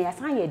na ya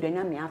san ye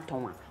dani me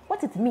aton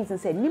what it means and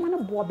said nima no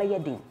bo be ye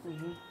ding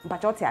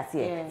but what ya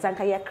say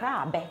sanka ye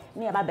kra be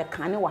na ye ba be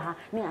kan wa ha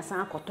na ya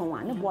san akoton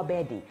a ne bo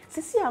be ding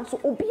sisi am so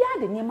obia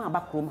de nima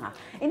aba krom ha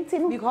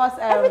because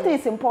everything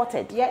is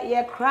imported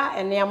ye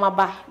kra nima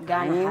ba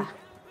Ghana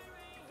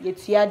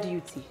It's your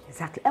duty.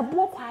 Exactly. A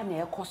boy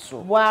na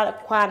ekosro. Boy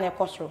na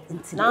ekosro.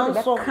 Now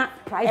so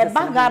e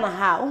bagana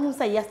ha. Who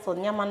say yes to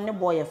nyama ne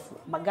boy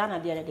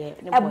bagana there.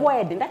 A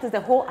boy that is the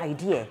whole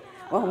idea.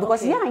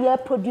 Because you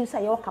producer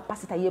your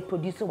capacity you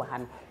produce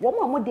one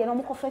more dey no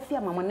mo kofa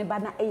fia mama ne ba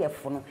na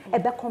eyefo no e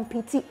be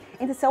compete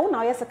nti se wo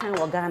na yes kan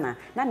wo Ghana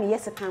na me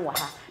yes kan wo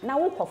ha na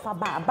wo kofa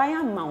ba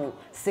ban ma wo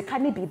sika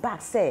ne bi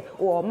back say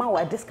o ma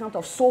wo discount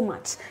of so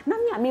much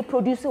na me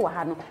produce wo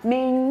ha no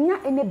me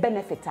nya any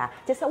benefit a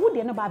te se wo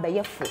dey no ba be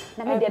yefo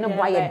na me dey no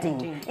boy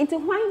din nti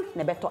hwan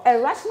na beto a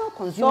rational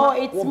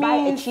consumer will buy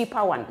a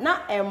cheaper one na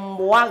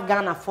emwa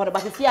Ghana for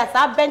but see as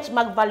a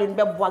benchmark value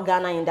be boa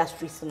Ghana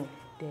industries no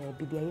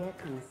the BDA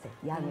can say,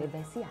 ya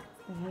reverse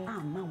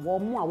ma wo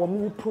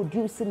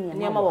produce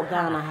nema wo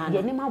Ghana ha ye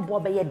nema bo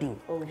be yedin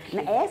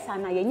na esa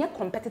na ye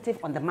competitive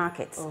on the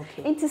market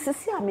inti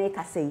sisi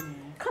America say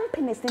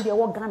companies ne dey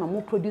wo Ghana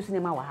mo produce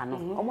nema wa ha no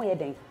omo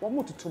yedin wo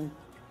mo tutum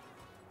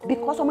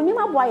because omo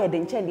nema bo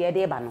yedin chen de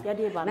dey ba no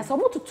na so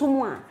mo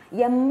tutum a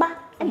ye mba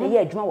na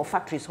ye adwuma wo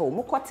factories ho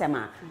mo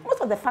kotema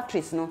most of the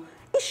factories no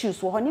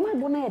issues wo nema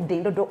bo na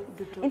yedin dodo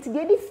inti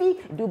de di fi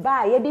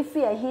Dubai ye di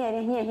fi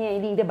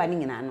here de ba ni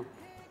nyina no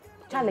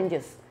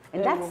challenges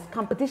and that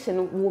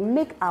competition will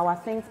make our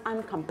things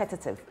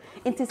uncompetitive.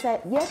 It is a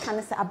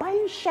can say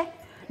abayin she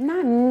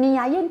na ni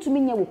aye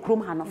ntumi nye wo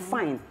krom ha no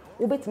fine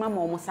wo betima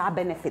ma omo sa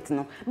benefit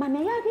no ma na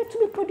ya get to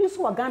be produce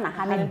wo Ghana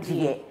ha na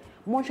die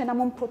mo hwe na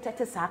mo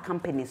protect sa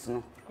companies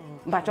no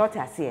but what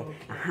I say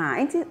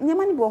enti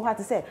nyama ni bo ho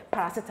ate say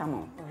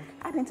paracetamol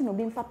I don't know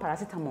being for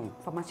paracetamol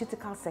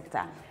pharmaceutical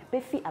sector be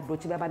fi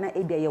abrochi baba na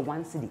e dey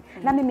 1 cedi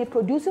na me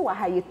produce wa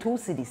ha ye 2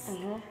 cedis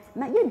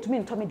na ye ntumi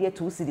ntomi dey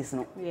 2 cedis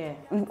no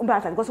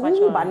but because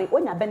we ba ni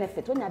onya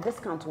benefit onya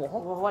discount wo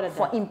ho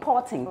for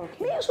importing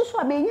me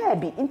so me nya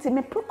bi enti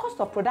me cost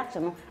of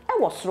production no e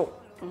wo soro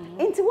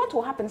Into what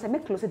will happen is I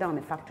make close it down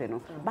the factory,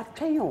 no. But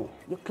tell you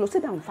close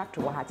it down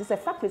factory. What it's a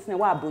factory in a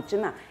while, but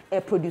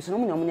you produce no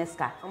money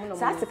So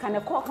that's the kind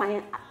of call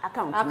client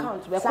account.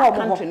 Country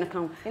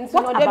account.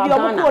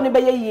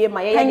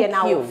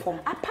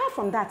 Apart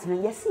from that,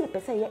 you see a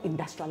person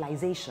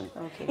industrialization.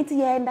 It's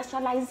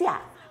industrialization.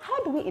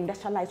 How do we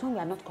industrialize when we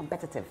are not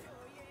competitive?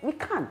 We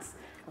can't.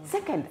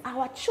 Second,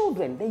 our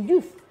children, the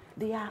youth,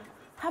 they are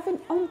having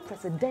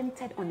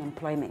unprecedented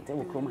unemployment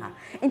in Okroma.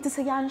 And to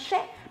say,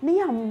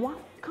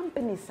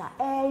 companies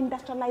are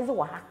industrialized.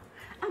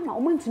 Ama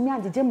omo ntumi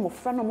agege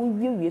mmofra na mo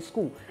wiwe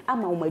school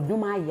ama omo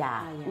aduma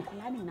ya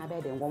nkolani na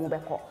be de wo mo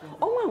beko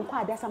omo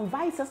ankwa there some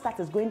vices that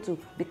is going to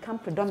become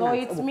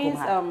predominant. So it means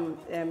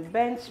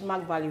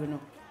benchmark value no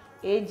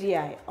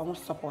AGI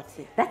almost supports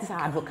it. That is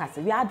our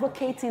advocacy. We are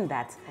advocating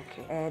that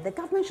the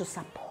government should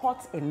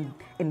support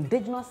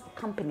indigenous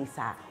companies.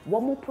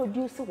 Womo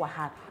produce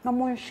waha, no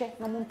more share,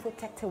 no more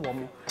protect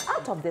womo.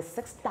 Out of the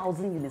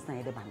 6,000 units na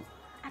yede bani,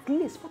 at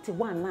least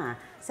 41 na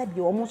said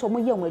you almost omo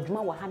ye omo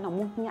adwuma waha na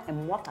mo hia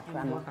emwa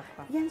kakra no.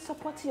 Yen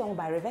support you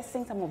by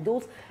reversing some of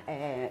those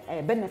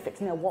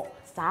benefits na wo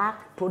sa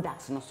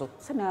products no so.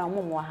 Say na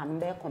omo waha no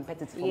be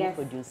competitive for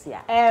produce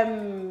here.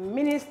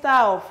 Minister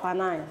of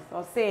Finance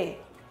or say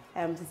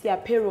to see a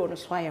payroll no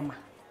swayama.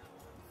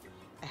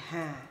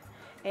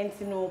 And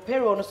to know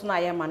payroll no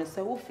swayama no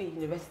say Ufi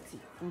University.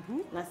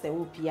 Na say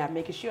Upia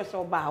make sure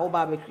so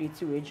ba be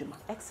creative ejuma.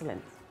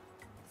 Excellent.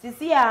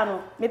 Sisi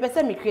ano me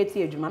pese me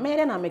creative ejuma.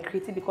 Me na me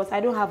creative because I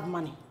don't have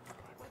money.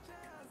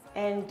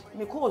 And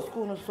me call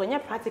school no so nya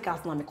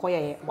practicals na me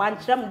koye one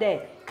tram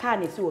there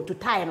can is to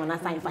tie no na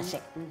sign for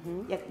check.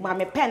 Ma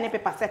me pen and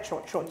paper set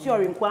short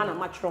theory nkwa na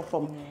match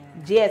from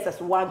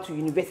JSS 1 to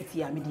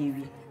university am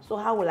dey. So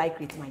how will I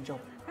create my job?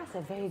 That's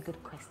a very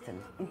good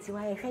question. Into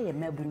why a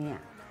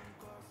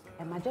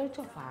majority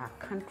of our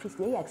countries,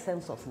 they are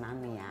census now.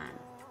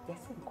 Yes,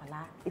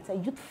 it's a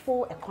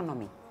youthful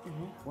economy.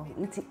 Well,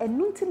 a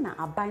new thing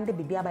now bind the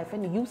baby by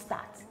friend you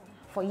start.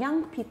 For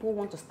young people who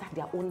want to start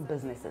their own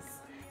businesses.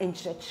 In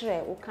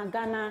Chechre,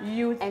 Ghana,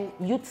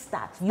 youth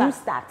start. You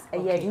start. A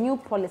new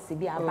policy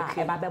be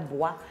about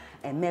boa.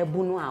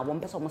 Mebuno, one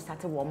person almost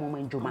started one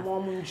moment Juma.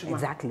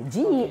 Exactly.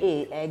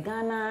 GEA, a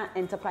Ghana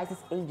Enterprises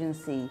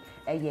Agency,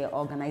 a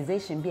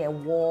organization be a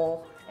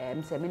war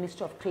say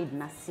Ministry of Trade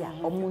nasia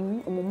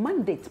omo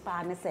mandate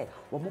pa ne say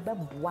wo mo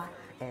beboa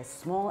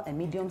small and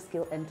medium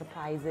scale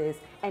enterprises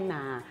and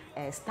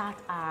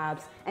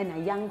start-ups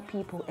and young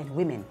people and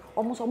women.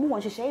 Almost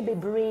want to share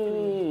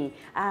bebre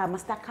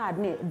Mastercard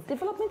ne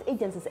development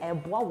agencies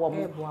boa wo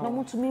no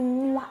mo to me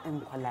mua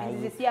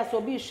enkwalai. This year so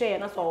be share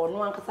na so no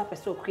ankasa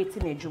person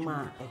creating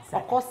ejuma.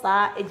 Of course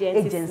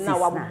agencies na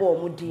wa bo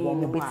mo din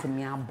wo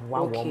betimi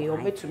aboa wo. Okay, wo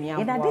betimi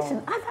aboa. In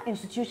addition, other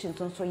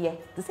institutions also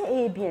to say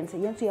ABN say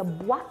yenso ye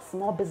boa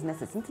small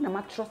businesses into na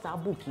ma trust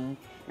abuki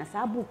na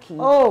sa abuki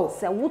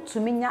say wo to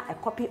me a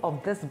copy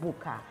of this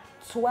book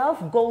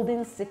 12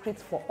 golden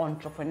secrets for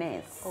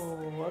entrepreneurs. Oh,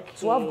 okay.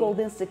 12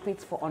 golden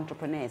secrets for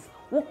entrepreneurs.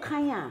 What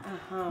kaya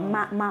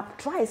ma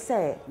try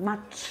say ma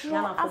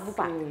try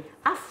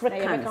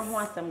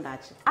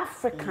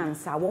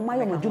Africans are wo ma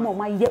yo modwuma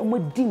ma ye mo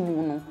di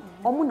mu no.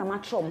 Omo na ma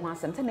try mo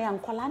asem say na ya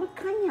nkwala no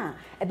kanya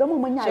e be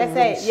mo nya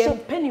say ye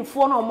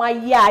penifo na o ma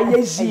ye a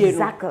ye jie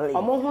no.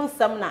 Omo ho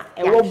nsem na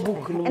e wo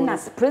book no. And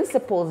as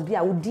principles bi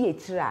a wo di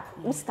etira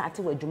wo start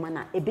wadwuma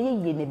na e be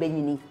ye ne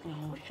benyini.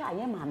 Hwa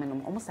ye ma me no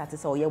omo start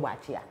say o ye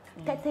wache a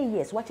 30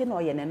 years wache na o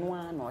ye ne no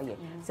a na o ye.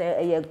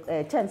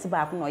 Say chance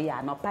back no ye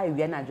a no pa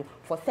wi na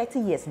for 30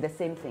 years the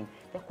same thing.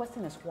 The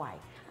question is why?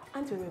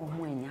 Auntie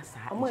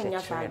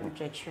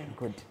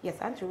good.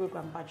 Yes, Auntie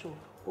Erekua Mpacho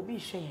obi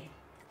share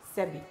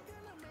sebi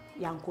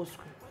yanko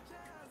school.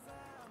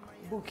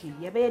 Bookie,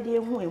 ye be dey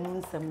hu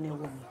emu nsem na ewo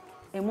mu.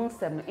 Emu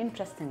nsem no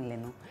interestingly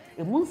no.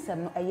 Emu nsem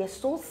no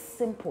so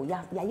simple.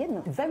 Ya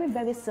no very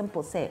very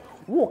simple say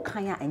wo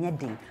kan ya enye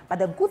din. But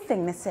the good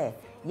thing ne say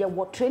ye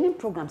wo training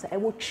programs e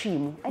wo twi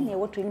mu and ye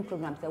wo training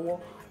programs e wo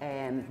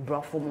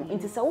brofo mu.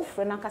 Inti say wo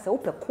frɛ na ka say wo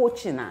pe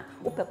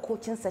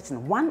coaching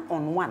session one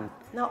on one.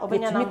 Now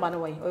obenya number no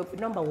way.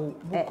 Number wo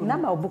book.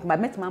 Number wo book but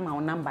met mama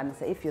on number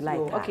say if you like.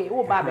 Okay,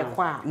 wo ba be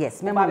kwa.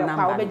 Yes, member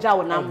number. Obeja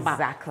wo number.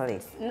 Exactly.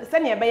 Say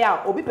na be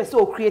ya obi pese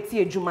o create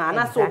ejuma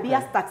na so obi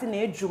a start na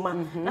ejuma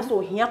na so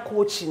ohia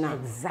coach na.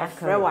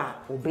 Exactly.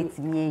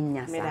 Obetimi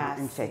enya sa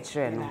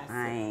nchechre no.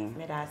 Ai.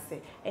 Me da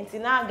say. Enti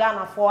na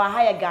Ghana for a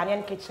higher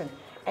Ghanaian kitchen.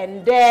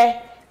 And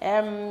there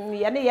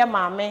ye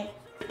mame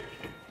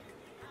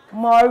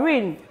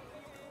Maureen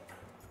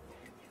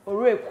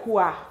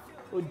Erekua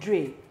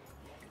Odoi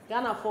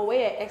Ghana for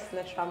where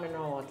ex-natural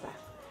mineral water.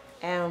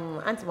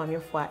 Auntie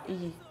mame for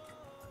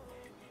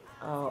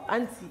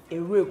Auntie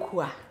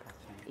Erekua.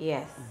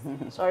 Yes.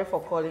 Sorry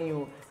for calling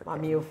you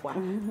mame for.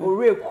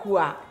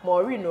 Erekua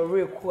Maureen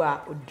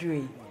Erekua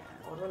Odoi.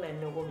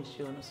 No go me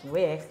show no so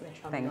where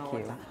ex-natural mineral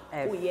water.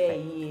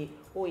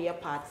 Oh yeah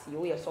party,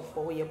 oh yeah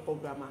software, oh yeah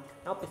programmer.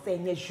 Now per se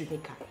nye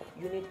Junica.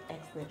 You need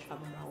ex-natural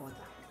mineral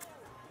water.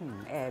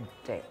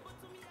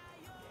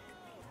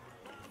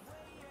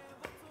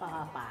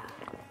 Papa.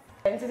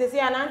 And to say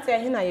an answer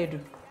hina yedu.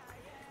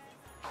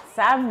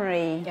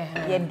 Samri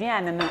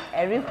yeduane no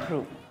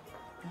Erekua.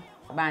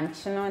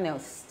 Banch no ne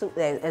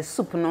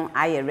soup no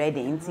aye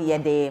ready into ye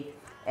de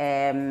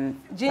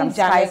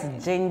ginger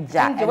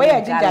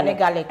where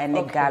ginger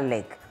and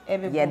garlic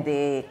ye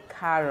de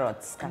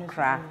carrots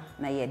kakra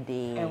na ye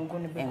de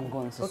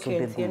engon so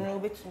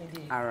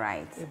all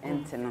right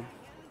and no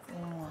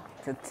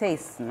to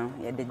taste no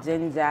ye de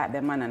ginger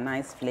the man a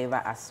nice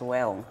flavor as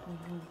well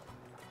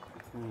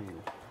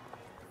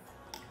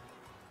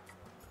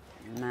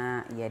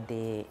na ye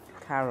de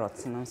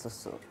carrots no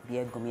so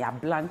be gum ya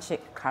blanche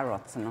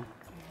carrots no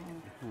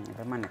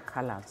the man a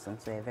color so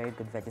a very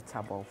good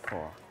vegetable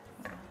for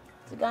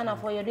Ghana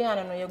for your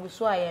dinner no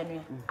yeguso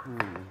aye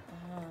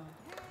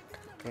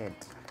good.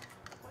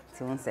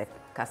 So once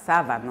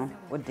cassava no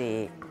with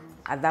the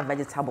other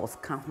vegetables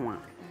can ho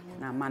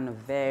na man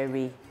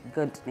very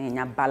good in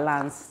a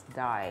balanced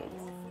diet.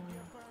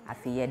 I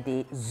feel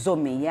the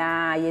zomi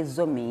ye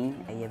zomi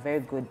a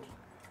very good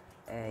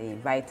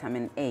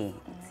vitamin A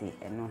see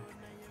no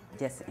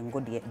just in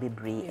good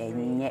bebre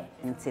and yet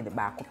into the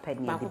back of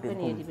penny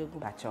the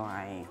bacho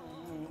aye.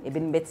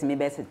 Even bet me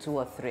best 2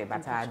 or 3,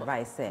 but I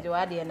advise say. Do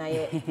I na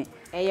ye?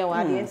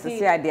 Wadi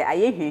see it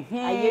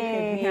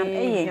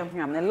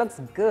looks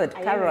good.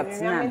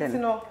 Carrots na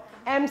den.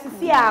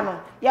 Sisiano.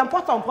 Yam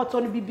poto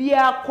no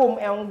bibia kom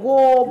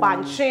engo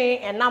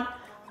banche enam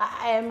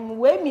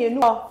we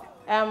mienu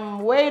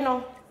we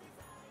no.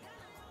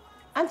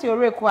 Auntie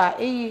Erekua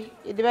e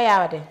de be ya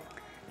wade.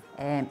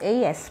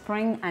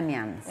 Spring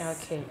onions.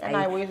 Okay. And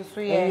I will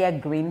so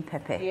green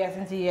pepper. Yes,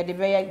 into the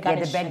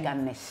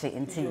garnish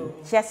into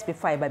just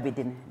before I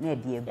babidin near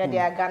dear. Yeah, they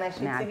are garnish.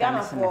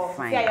 Ghana for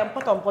I am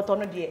poto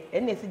no de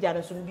and they see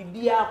Ghana so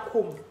bibia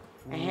kom.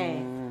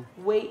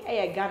 We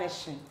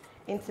garnishing.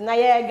 Into na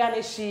ye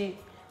garnishi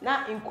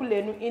na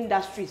inkule no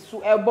industry so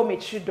elbo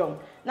mechidom.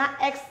 Na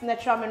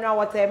ex-natural mineral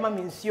water e ma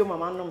mensio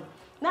mama nom.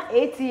 Na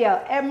ATL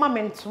e ma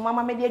mentu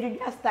mama me de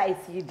adwudwa style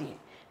isi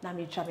na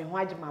me twa me ho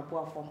age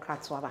maboa from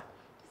kratwa ba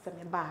se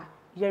me ba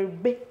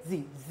yerbe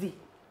zizi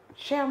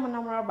share mo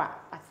na mraba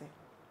ase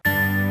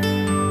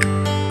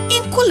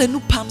Inkole no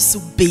pamso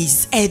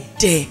base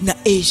ede na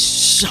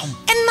esham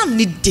na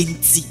ne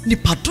denti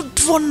nipa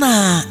dodo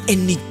na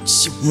eni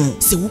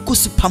chiwo se wuko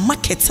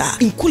supermarket a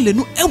nkule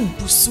no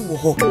ebusu wo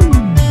ho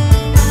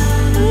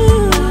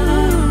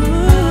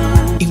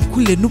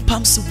nkule no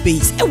pamso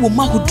base ewo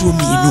mahodro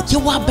mienu ye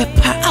wa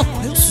bepa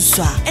akwa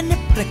susu a ene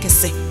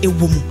prekese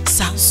ewo mu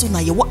sanso na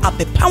ye wo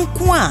abepa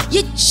nko a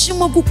ye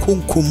chimagu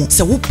konkomu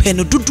se wo pe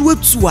no dodo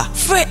atu a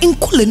fre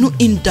nkule no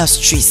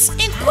industries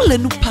nkule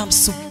no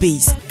pamso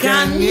base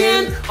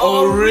Ghanaian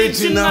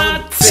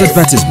original. This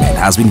advertisement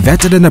has been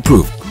vetted and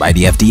approved by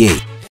the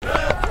FDA.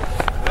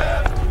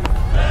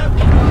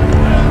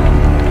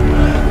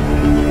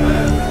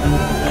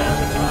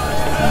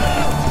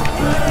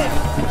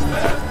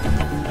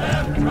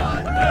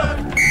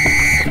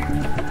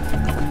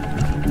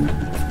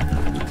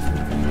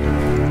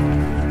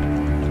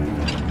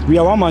 We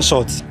are one man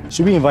short.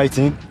 Should we invite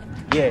him?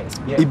 Yeah.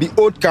 It be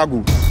old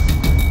cargo.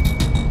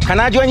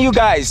 Can I join you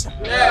guys?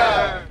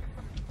 Yeah.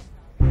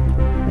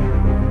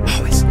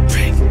 Always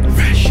drink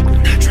fresh,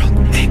 natural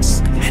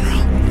eggs,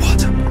 mineral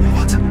water.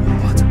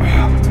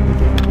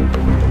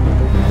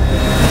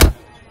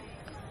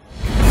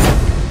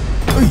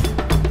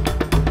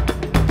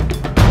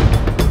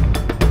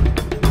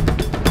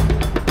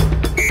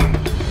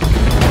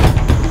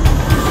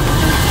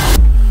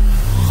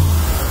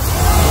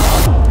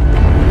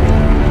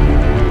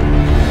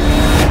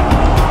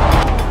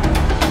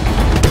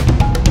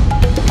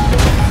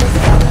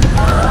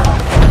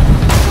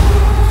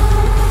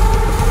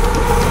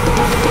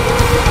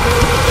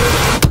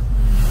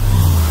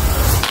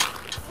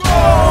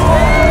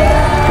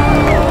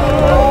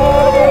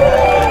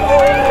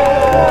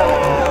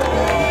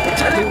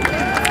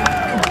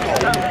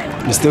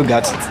 You still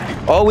got it.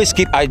 Always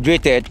keep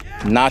hydrated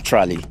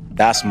naturally.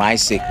 That's my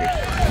secret.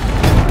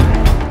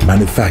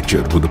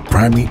 Manufactured with the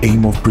primary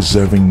aim of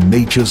preserving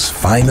nature's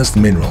finest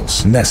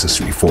minerals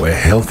necessary for a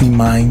healthy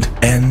mind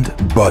and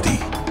body.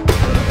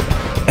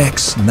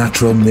 X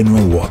Natural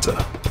Mineral Water.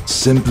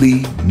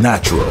 Simply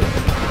natural.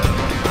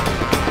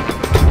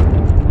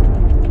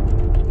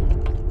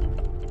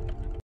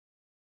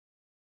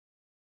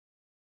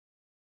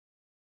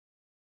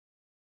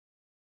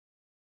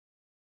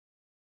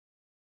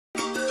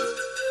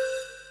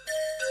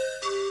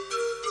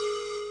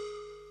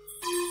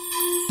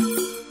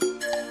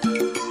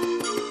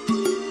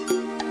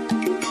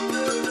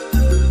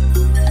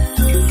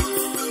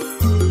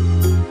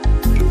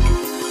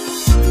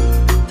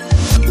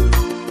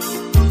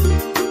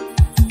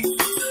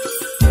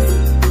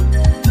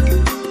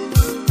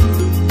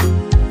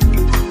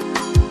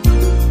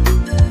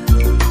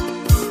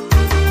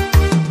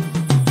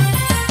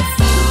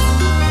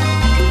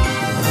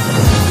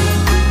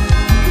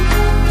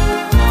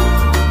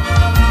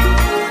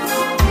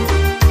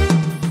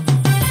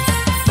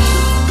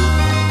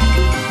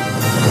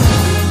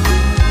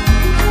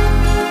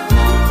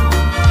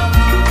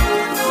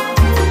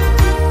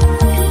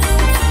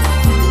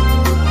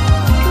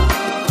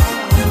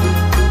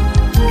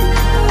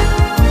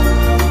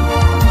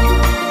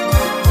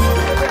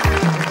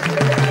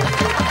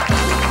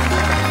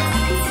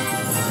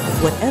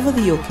 Whatever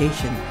the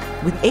occasion,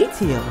 with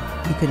ATL,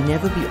 you can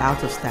never be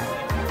out of style.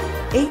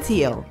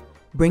 ATL,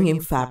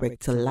 bringing fabric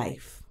to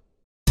life.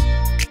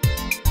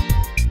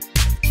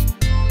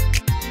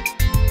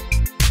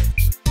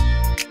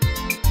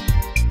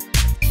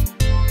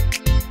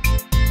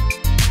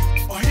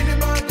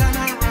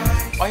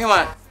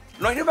 Ohima,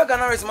 no Hiniba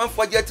Ghana rice man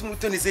for jet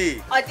mutoni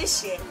say.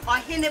 Audition,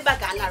 Hiniba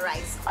Ghana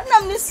rice.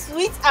 On the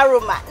sweet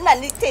aroma, na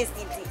ni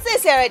tasty.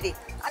 Say already.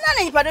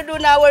 Anana you pado do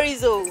na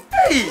worries oh.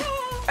 Hey,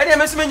 I didn't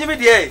miss me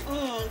there.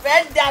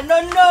 Better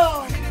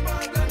no.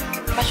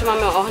 Pacho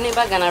mama,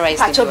 Hiniba Ghana rice.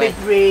 Pacho be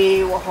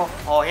brave.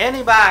 Oh,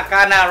 Hiniba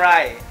Ghana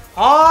rice.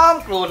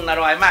 Home clone na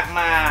roy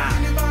magma.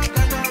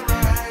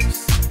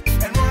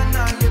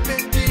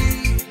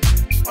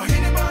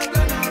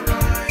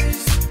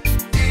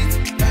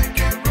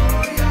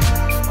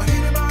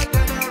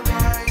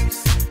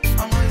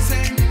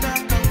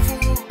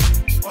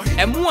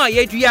 Emua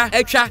yedua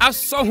etwa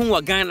aso ho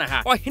wa Ghana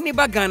ha.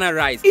 Hiniba Ghana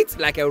rice. It's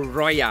like a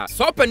royal.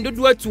 So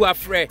pendodo to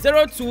afre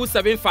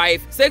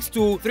 0275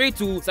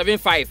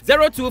 623275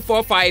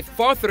 0245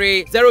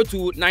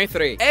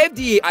 430293.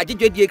 FDA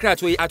agidwedie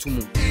krato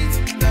atumu.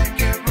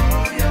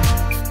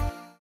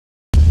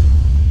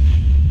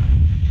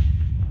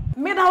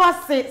 Meda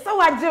wase so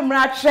waje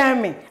mra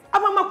tweme.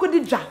 Amama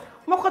kodidwa.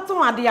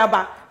 Mokoto ade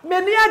aba.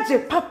 Meni age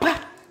papa.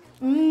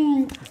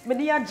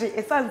 Meni age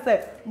esanse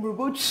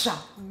mrubocha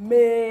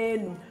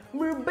menu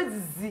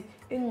mrubezizi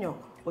enyo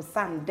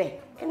osande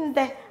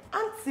ende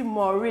Auntie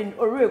Maureen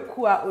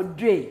Erekua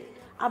Odoi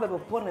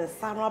abebo ne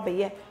nsa no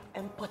abeye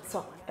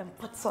empoto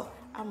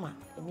ama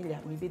Emelia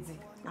mibedi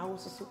na wo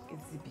soso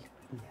ezibi.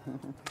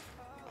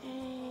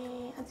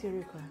 Auntie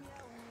Erekua.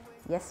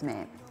 Yes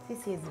ma'am.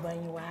 Sisi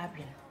eziban you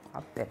happy.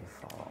 Up there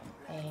before.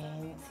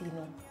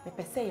 Tino, me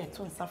pese ye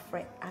to nsa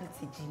frɛ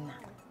Auntie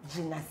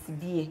Gina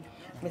Sibie,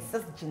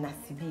 Mrs. Gina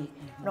Sibie.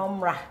 No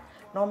mra,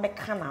 no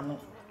meka na no.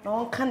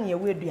 No kan ye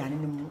we aduane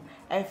no mu.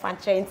 Emfa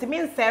nkyɛ nti me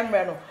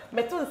nsɛmrɛ no.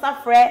 Me to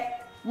nsa frɛ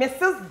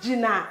Mrs.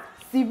 Gina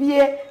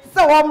Sibie,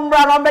 so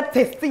run be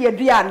taste your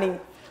diani.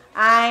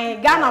 I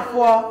Ghana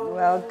for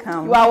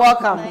welcome. You are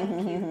welcome.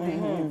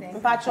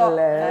 Pacho,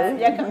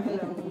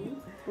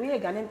 we are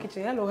Ghanaian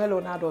kitchen. Hello,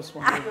 now those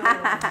one.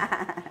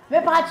 Me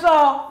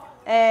Pacho,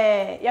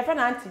 your friend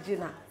Auntie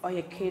Gina or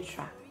your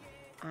caterer.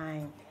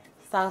 I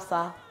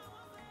salsa.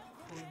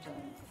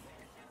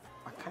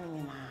 I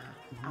can't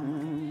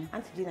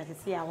Auntie Gina to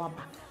see our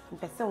back.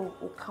 Person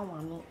who come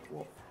on.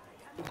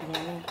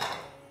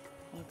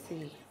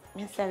 See,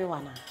 Miss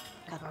everyone.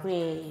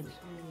 Kakre,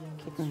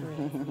 kitchen.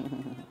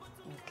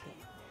 Okay.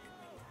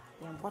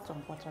 Yam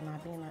bottom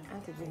I've been an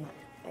Auntie Gina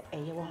a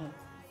year one.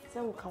 So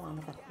we'll come on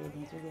with a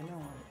craving to the no.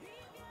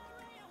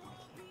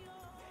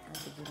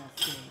 Auntie Gina,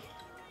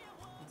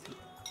 see.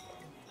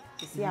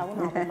 You see, I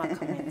won't have my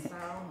comments.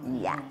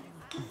 Yeah.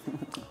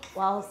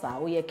 Well, sir,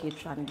 we are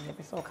catering the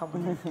episode. Come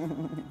on.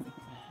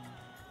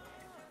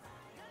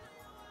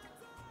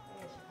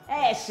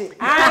 Eh, shit.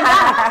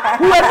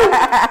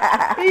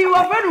 You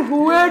are very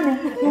who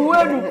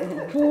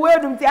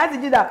Auntie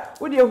Gina,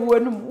 would you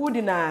who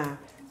dinner?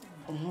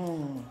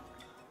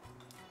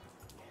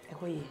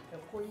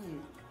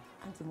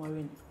 Auntie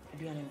Maureen,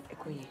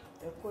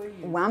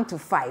 1 to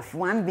 5.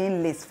 1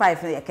 being list,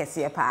 5 I can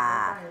see a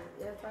pa.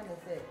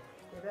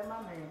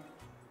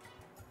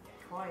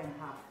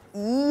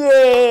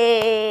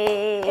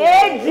 Yay!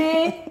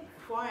 AG,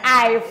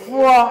 I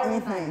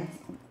 4.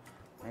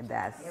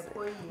 That's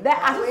the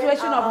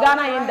Association of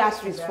Ghana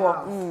Industries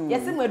for.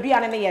 Yes, we're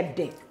doing a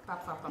day.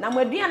 Now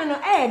we're doing no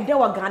day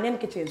wa Ghanaian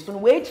kitchen. So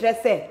we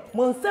say,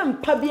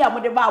 Monsem Pabia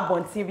Modeba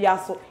Bon TV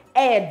so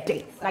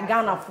day. Na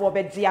Ghana for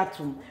be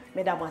diatum.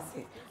 Madam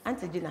say,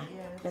 Auntie Gina,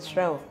 Miss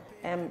Row,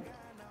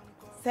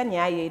 send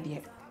ya ye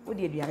dear. What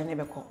did you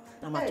never call?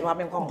 Na matwa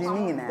ben come.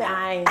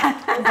 Aye.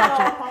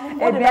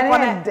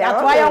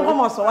 That's why I'm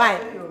come so why.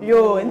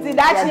 Yo, nti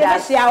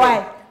that she share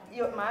why.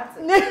 Yo,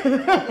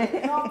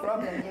 no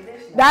problem.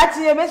 That's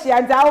your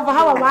mission.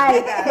 How am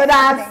I? But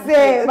I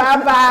say bye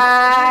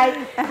bye.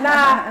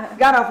 Now,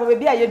 Ghana for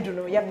baby, I do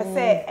know. You have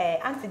say,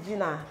 Auntie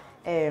Gina,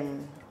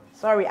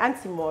 sorry,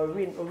 Auntie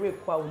Maureen,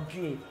 Erekua,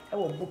 Odoi, I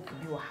will book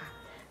you.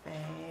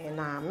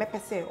 Now, me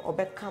say,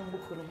 Obekam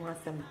book no one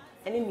some.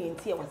 Any me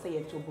inti, I was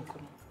say to book.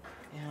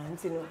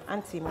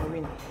 Auntie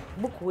Maureen,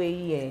 book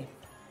way.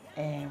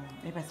 Me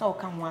say, I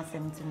come one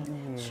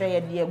 17.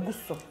 Share the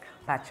gusto.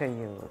 Pacho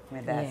you,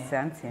 me that's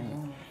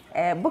something.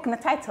 Book na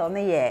title na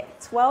ye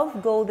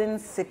 12 Golden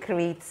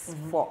Secrets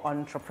for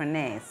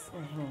Entrepreneurs.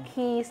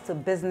 Keys to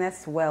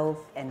Business,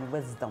 Wealth and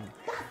Wisdom.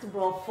 That's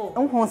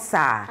bravo.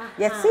 Sa.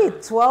 You see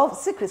 12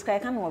 secrets I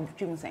can know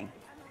dream saying.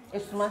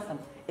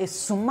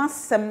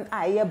 Esumasem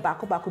aye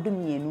bako do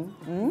mienu.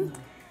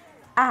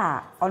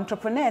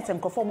 Entrepreneurs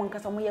and conform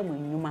nkasa mo ye mo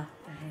nyuma.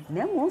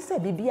 Na mo se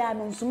bibia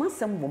no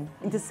sumasem mom.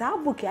 Nti sa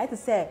book I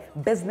say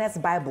Business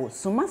Bible.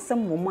 Sumasem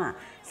mom a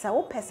sa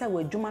wo pese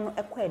we dwuma no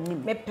ekwa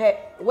anim. Me pe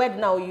word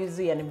now use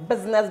and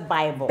Business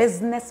Bible.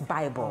 Business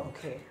Bible.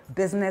 Okay.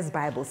 Business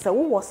Bible. So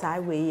wo was I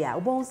we ya.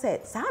 Wo say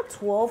sa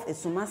 12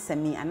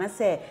 esumasem and I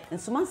say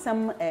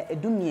sumasem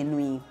edumienu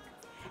yi.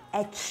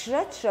 A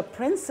church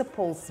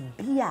principles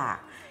bia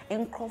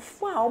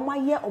Enkofo a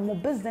omaye omo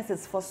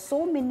businesses for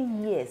so many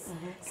years.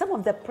 Some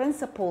of the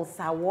principles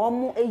are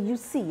womo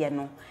use ye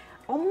no.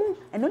 Omo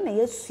eno na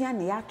yesua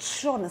na ya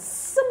tro no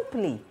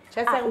simply.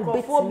 Chese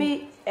enkofo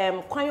bi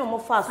kwan omo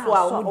fa so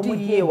a omo di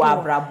ye wa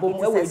abrabom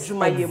e wo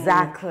dwuma ye mu.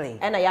 Exactly.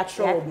 And ya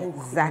tro omo.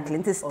 Exactly.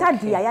 Nti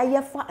study ya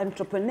ye for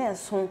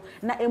entrepreneurs ho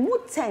na emu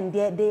 10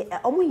 they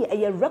omo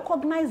ye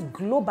recognized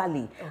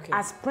globally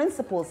as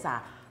principles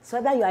are. So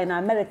whether you are in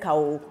America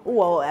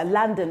or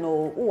London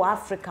or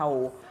Africa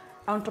or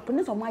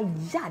entrepreneurs are my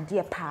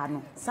dear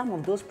pano. Some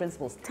of those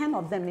principles, 10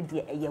 of them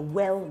are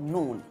well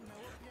known.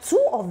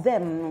 2 of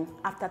them,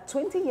 after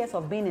 20 years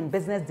of being in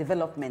business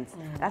development,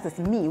 that is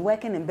me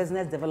working in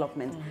business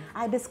development,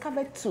 I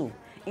discovered 2.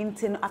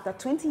 After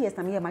 20 years,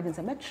 I imagine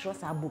some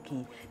trust our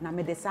bookie. Now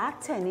me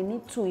decide 10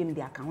 in 2 in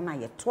the account na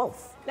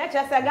 12. Let's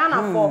just say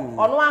Ghana for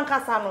on one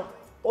kasano.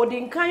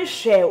 Odinkan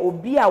share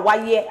obi a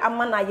waye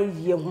amana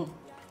ye hu.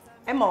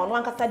 Emma on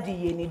one kasa di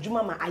ye ni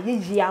dwuma ma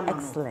ayeyi ama.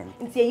 Excellent.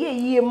 Nti ye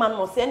yie ma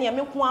no se ne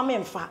me ko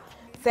amemfa.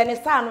 Se ne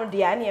sa no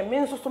de a ne me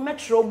nso so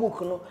metro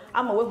book no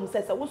ama we hu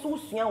se wo so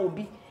usua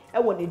obi e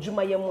wo ne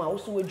dwuma ye mu a wo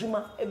so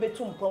wadwuma e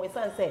betu mpon we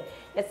san se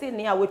ye se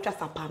ne a wetwa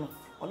sapa no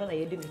ono na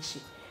ye de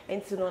nechi.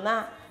 Nti no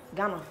na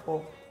Ghana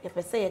for ye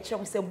pese ye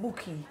chem se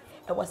book yi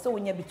e wo se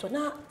wonya bito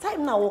na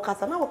time na wo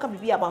kasa na wo ka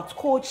bibi about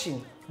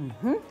coaching.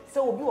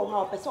 So obi wo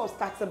ha pese o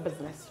start a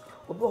business.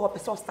 Obi wo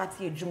pese o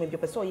start ye dwuma bi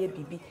pese o ye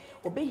bibi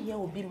obi hia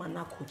obi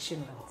mana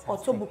coaching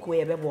auto book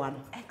we bebo ano.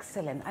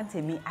 Excellent.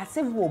 Auntie me as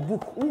if wo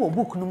book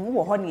no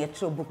wo ho na ye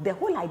book. The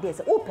whole idea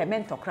is o pe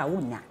mentor kra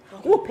wonya.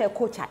 Wo pe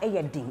coach a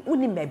ye din.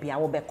 Uni mebia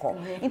wo beko.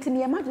 Into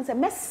me imagine say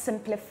me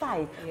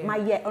simplify my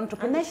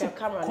entrepreneurship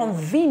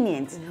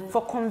convenient.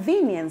 For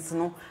convenience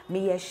no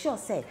me sure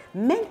say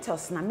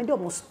mentors na me do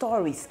mo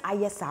stories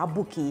ayesa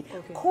bookie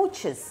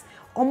coaches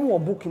omo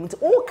book him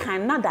all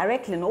can not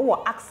directly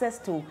no access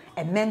to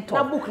a mentor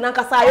na book na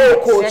kasa e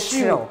coach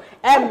you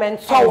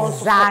mentor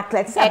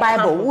exactly say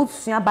bible wo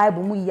sua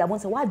bible mu yi abon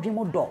say wa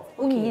dwem do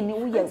unyi ni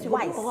wo ye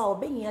wise o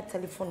be yin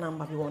telephone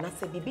number bi won na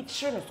say bibi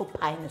chire no so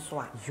pai ne so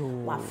a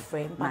wa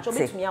friend but you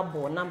betumi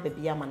abo number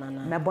bi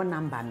amanana mebo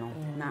number no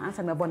na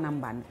answer mebo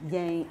number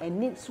yen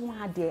eni so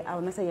ha de I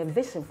na say your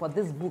vision for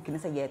this book na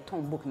say your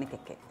ton book ne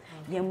keke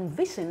yen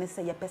vision ne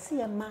say your pese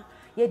ye ma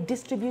ye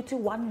distribute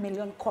 1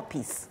 million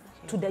copies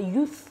to the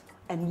youth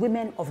and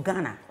women of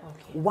Ghana.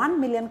 1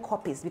 million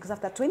copies because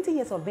after 20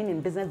 years of being in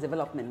business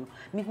development,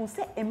 me who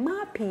say a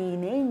mappy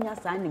nya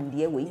sa nim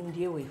die we.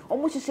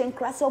 Omo hihye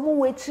nkrase omo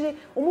we chire,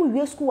 omo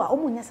wie school a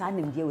omo nya sa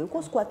nim die we.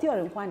 Ko school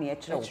theory nkwa na ye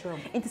chire.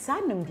 It is sa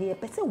nim die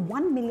pese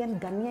 1 million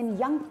Ghanaian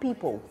young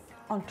people,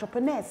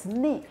 entrepreneurs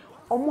ne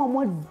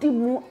omo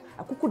dimu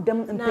akuku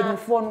dem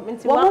mpanyifo no.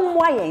 Omo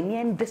moye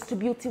ni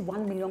distribute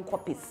 1 million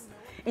copies.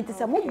 It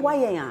is a mo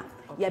boye ya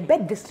you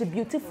bet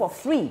distributed for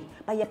free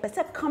by your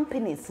person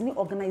companies ni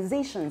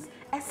organizations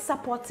as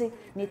supporting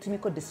need to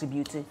make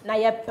distributed na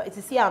ye it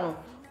is here no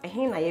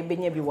ehin na ye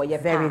benya bi wo ye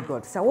very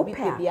good so we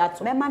pay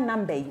member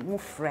number mu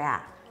frɛ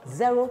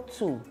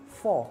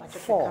 0244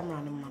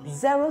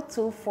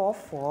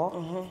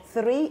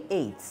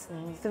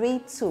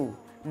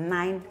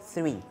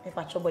 383293 e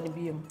pa chobo ni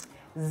bi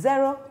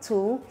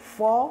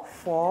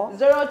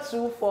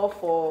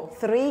 0244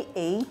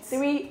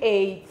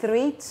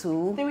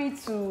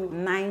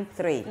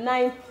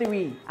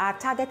 383293. Our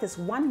target is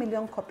 1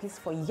 million copies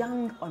for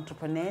young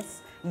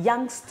entrepreneurs,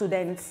 young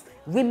students,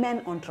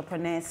 women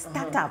entrepreneurs,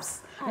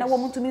 startups. Now we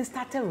want to mean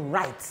started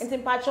right. Inti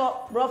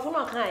pacho bro fu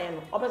no kan ye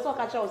no. Obeso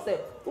ka cha o say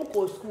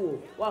uko school,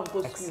 wan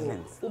ko school.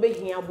 Ube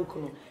hia book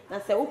no. Na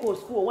say uko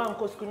school, wan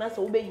ko school na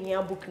say ube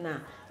hia book na.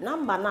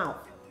 Number now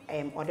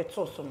or the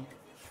to so no.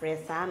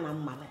 Fresa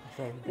number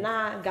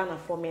na Ghana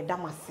for me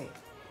damase.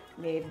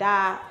 Me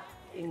da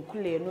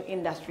include no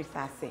industry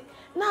sase.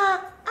 Na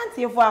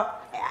auntie for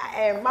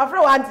my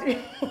friend auntie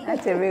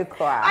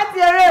Erekua.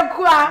 Auntie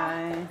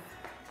Erekua.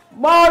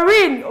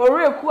 Maureen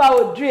Erekua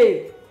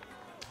Odoi.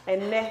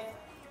 Enne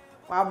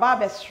wa ba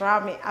be sra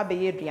me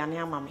abeye duane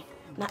ama me.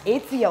 Na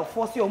ATL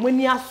force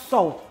omani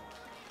aso.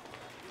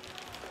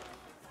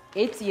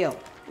 ATL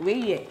we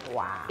ye.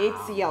 Wow.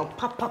 ATL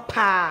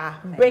papa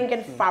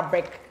bringing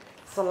fabric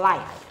to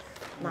life.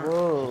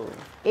 Now,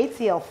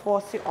 ATL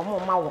force omo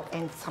ma wo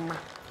entama.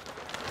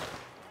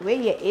 We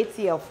ye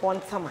ATL for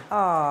entama.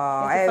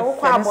 Oh,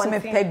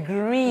 it's me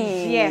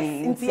green. Yes,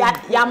 inti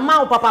ya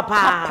ma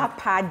papa.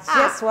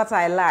 Just what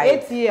I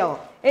like. ATL.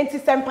 Inti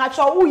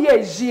sempacho wo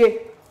ye jie.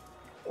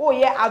 Wo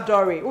ye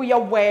adore, wo ye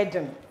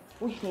wedding.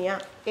 Wo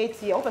hia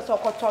ATL. Wo pese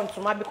okoto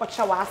ntoma bi ko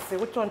cha wa ase,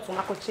 wo to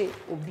ntoma ko che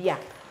obi a.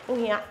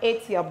 Here,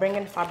 ATL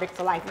bringing fabric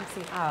to life.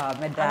 Oh,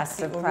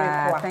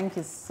 thank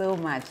you so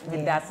much.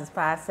 That's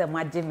pass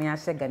my Jimmy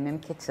Ghanaian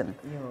kitchen.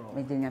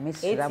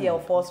 ATL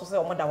force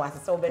so mother was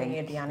so very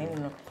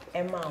Adrian.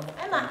 And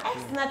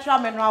ex natural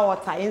mineral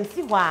water and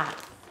see why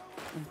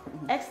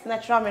ex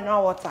natural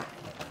mineral water.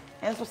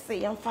 And so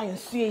say I'm fine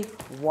sweet.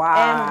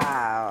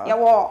 Wow. Yeah,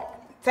 well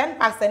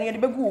 10% you the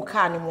big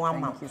car ni mo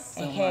ama.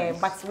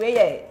 But we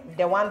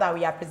the one that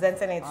we are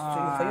presenting it to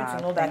you for you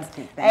to know that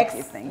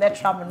ex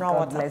natural mineral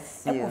water.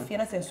 If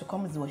you sense to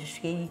come to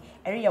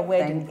area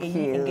wedding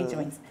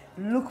engagement,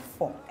 look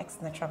for ex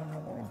natural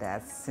mineral water.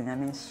 That's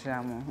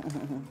shramu.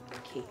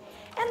 Okay.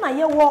 And na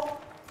ye wo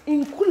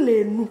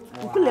inkulenu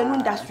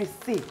industry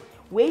say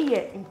we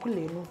ye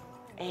inkulenu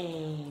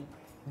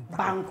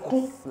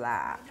banku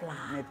flour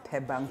me pe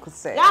banku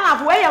say Ghana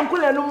for we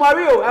inkulenu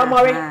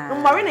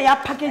Maureen na ya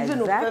package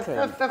no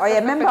oh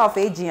you member of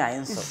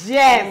AGI so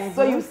yes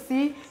so you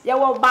see ye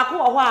wo baku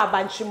ho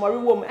abanchi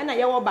Maureen wo na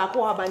ye wo baku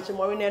ho abanchi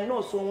Maureen na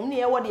no so na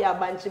ye wo de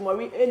abanchi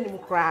Maureen enim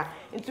kra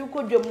nti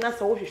ko dwom na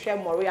se wo hwehwe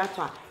Maureen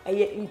ato a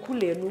eye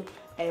inkulenu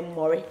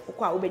Maureen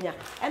ko a obenya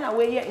na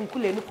we ye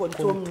inkulenu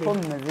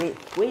kontomre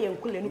we ye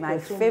inkulenu kontomre my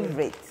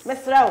favorite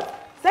mesra o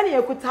se na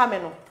ye kuta me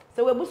no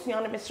so we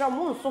busuan no mesra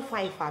mo so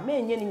 5 a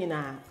me enye ni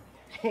nyina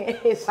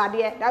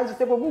sade that's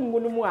say bobu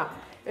ngunu mu a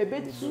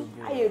ebetu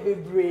aye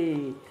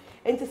bebre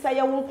enti say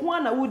ye wonko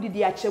na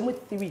wudidi a chemu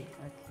 3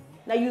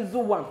 na use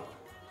 1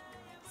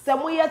 se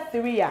mo ye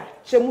 3 a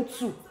chemu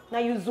 2 na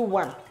use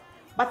 1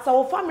 but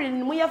our family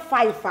ni mo ye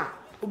 5 a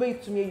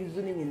obeyitumi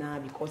use ni nyina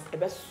because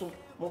ebesu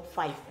mo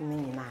 5 ni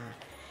nyina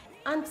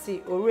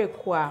auntie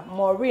Erekua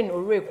Maureen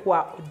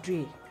Erekua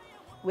Odoi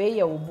we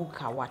ye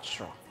obuka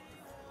watro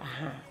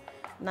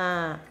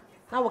na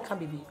what can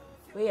be?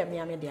 We are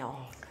me there.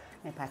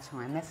 Me patch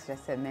my message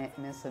say me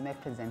so me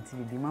present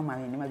bibi mama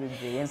me ma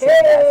bebre yen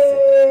say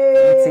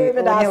that's it.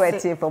 Me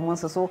wait for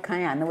months so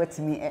kan ya na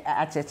wetimi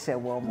acheche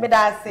wo mo. Me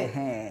that's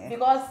it.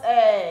 Because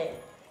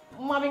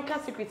mama can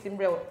secret in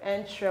bro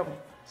and she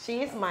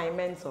is my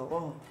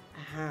mentor.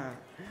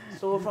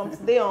 So from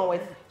today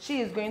onwards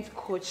she is going to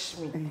coach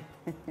me.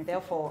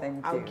 Therefore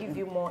I'll give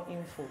you more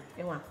info.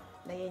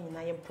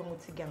 Na ye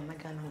promote Ghana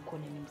nko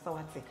nenim so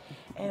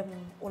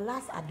what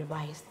last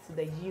advice to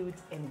the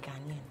youth in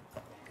Ghanaian.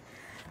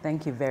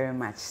 Thank you very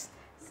much.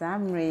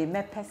 Samre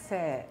me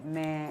pese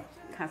me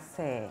can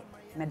say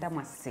Madam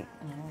Masi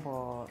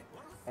for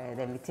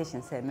the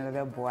invitation said me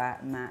boa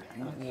na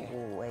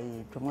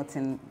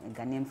promoting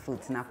Ghanaian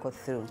foods na go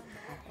through.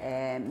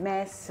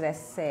 Me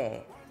stress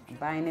say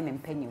buying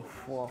and paying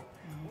for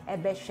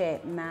ebe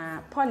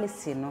na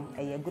policy no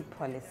a good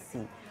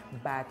policy,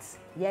 but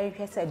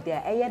yeah said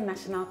there a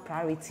national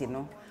priority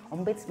no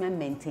ombudsman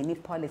maintaining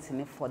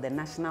policy for the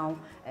national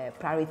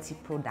priority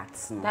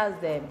products. That's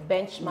the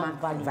benchmark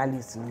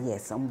values.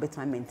 Yes,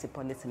 ombudsman maintain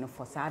policy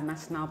for our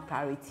national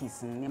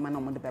priorities.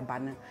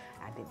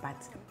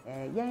 But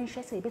yeah,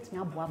 interest a bit me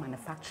aboa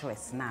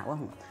manufacturers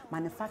now.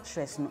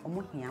 Manufacturers no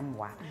omo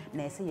hiamwa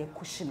na say ye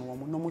cushion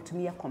omo no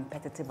mutumi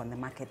competitive on the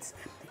market.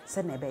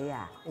 Say na be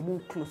ya omo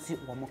close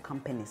omo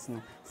companies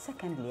no.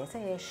 Secondly,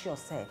 say ye sure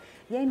say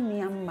ye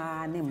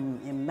niamma ne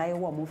mnaye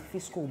omo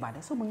fiscal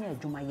bad. So mo nya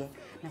adwuma ye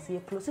na say ye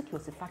close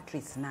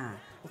factories na.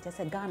 It is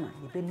a Ghana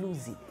you be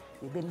losing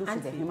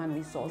the human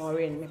resource.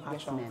 Maureen, me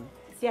passion.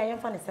 See I am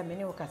fan is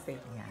many o say.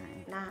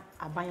 Na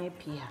abanye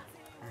pia.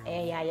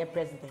 Ya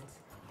president.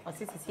 Or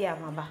see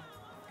amaba.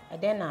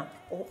 And then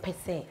o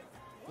pese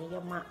ye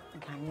ma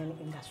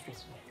Ghanaian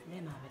industries.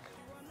 Then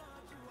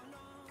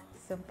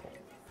simple.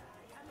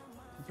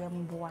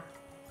 Yemboa.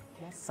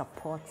 Yes,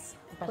 support.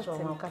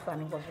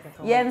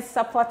 Yes,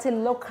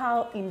 supporting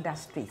local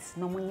industries.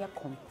 No more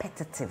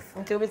competitive.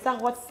 Until we say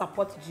what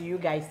support do you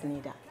guys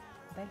need?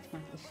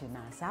 Benchmark issue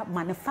now.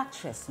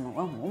 Manufacturers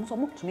no. So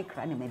mo to make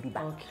run maybe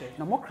ba.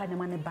 No more run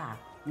money ba.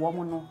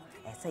 Woman no.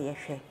 Say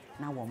yes.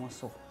 Now woman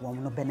so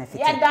woman no benefit.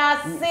 Yeah,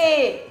 that's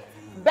it.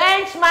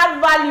 Benchmark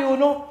value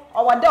no.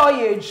 Our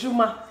day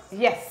juma.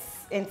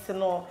 Yes, and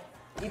no.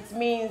 It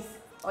means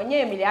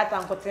onye Emelia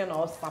Arthur continue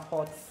no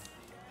support.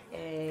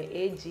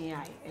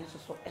 AGI and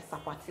so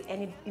support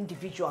any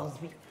individuals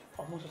be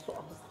almost so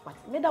support.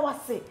 Me that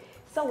was say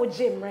so we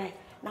gym right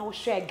now we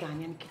share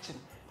Ghanaian kitchen.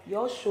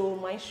 Your show,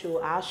 my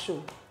show, our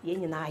show. Ye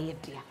nyina ye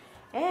dia.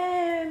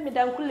 Me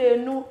da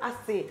nkule nu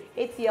ase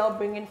ATL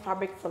bringing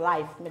fabric to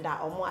life. Me da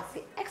omo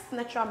ase X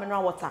natural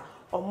mineral water.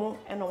 Omo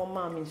eno omo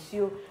ma me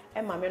nsuo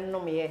e ma me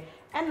no me ye.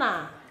 E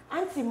na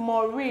Auntie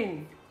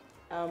Maureen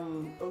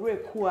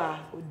Erekua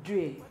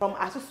Odoi from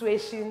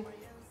Association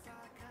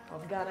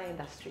of Ghana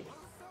Industries.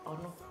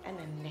 Ono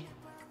enenne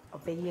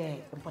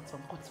obeye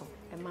important koto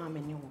e ma me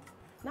ni wo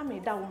na me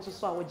da wo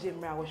so a wo je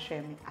mra wo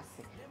hwe me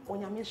ase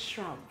onyame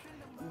shroud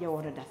ye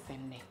wo da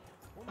senne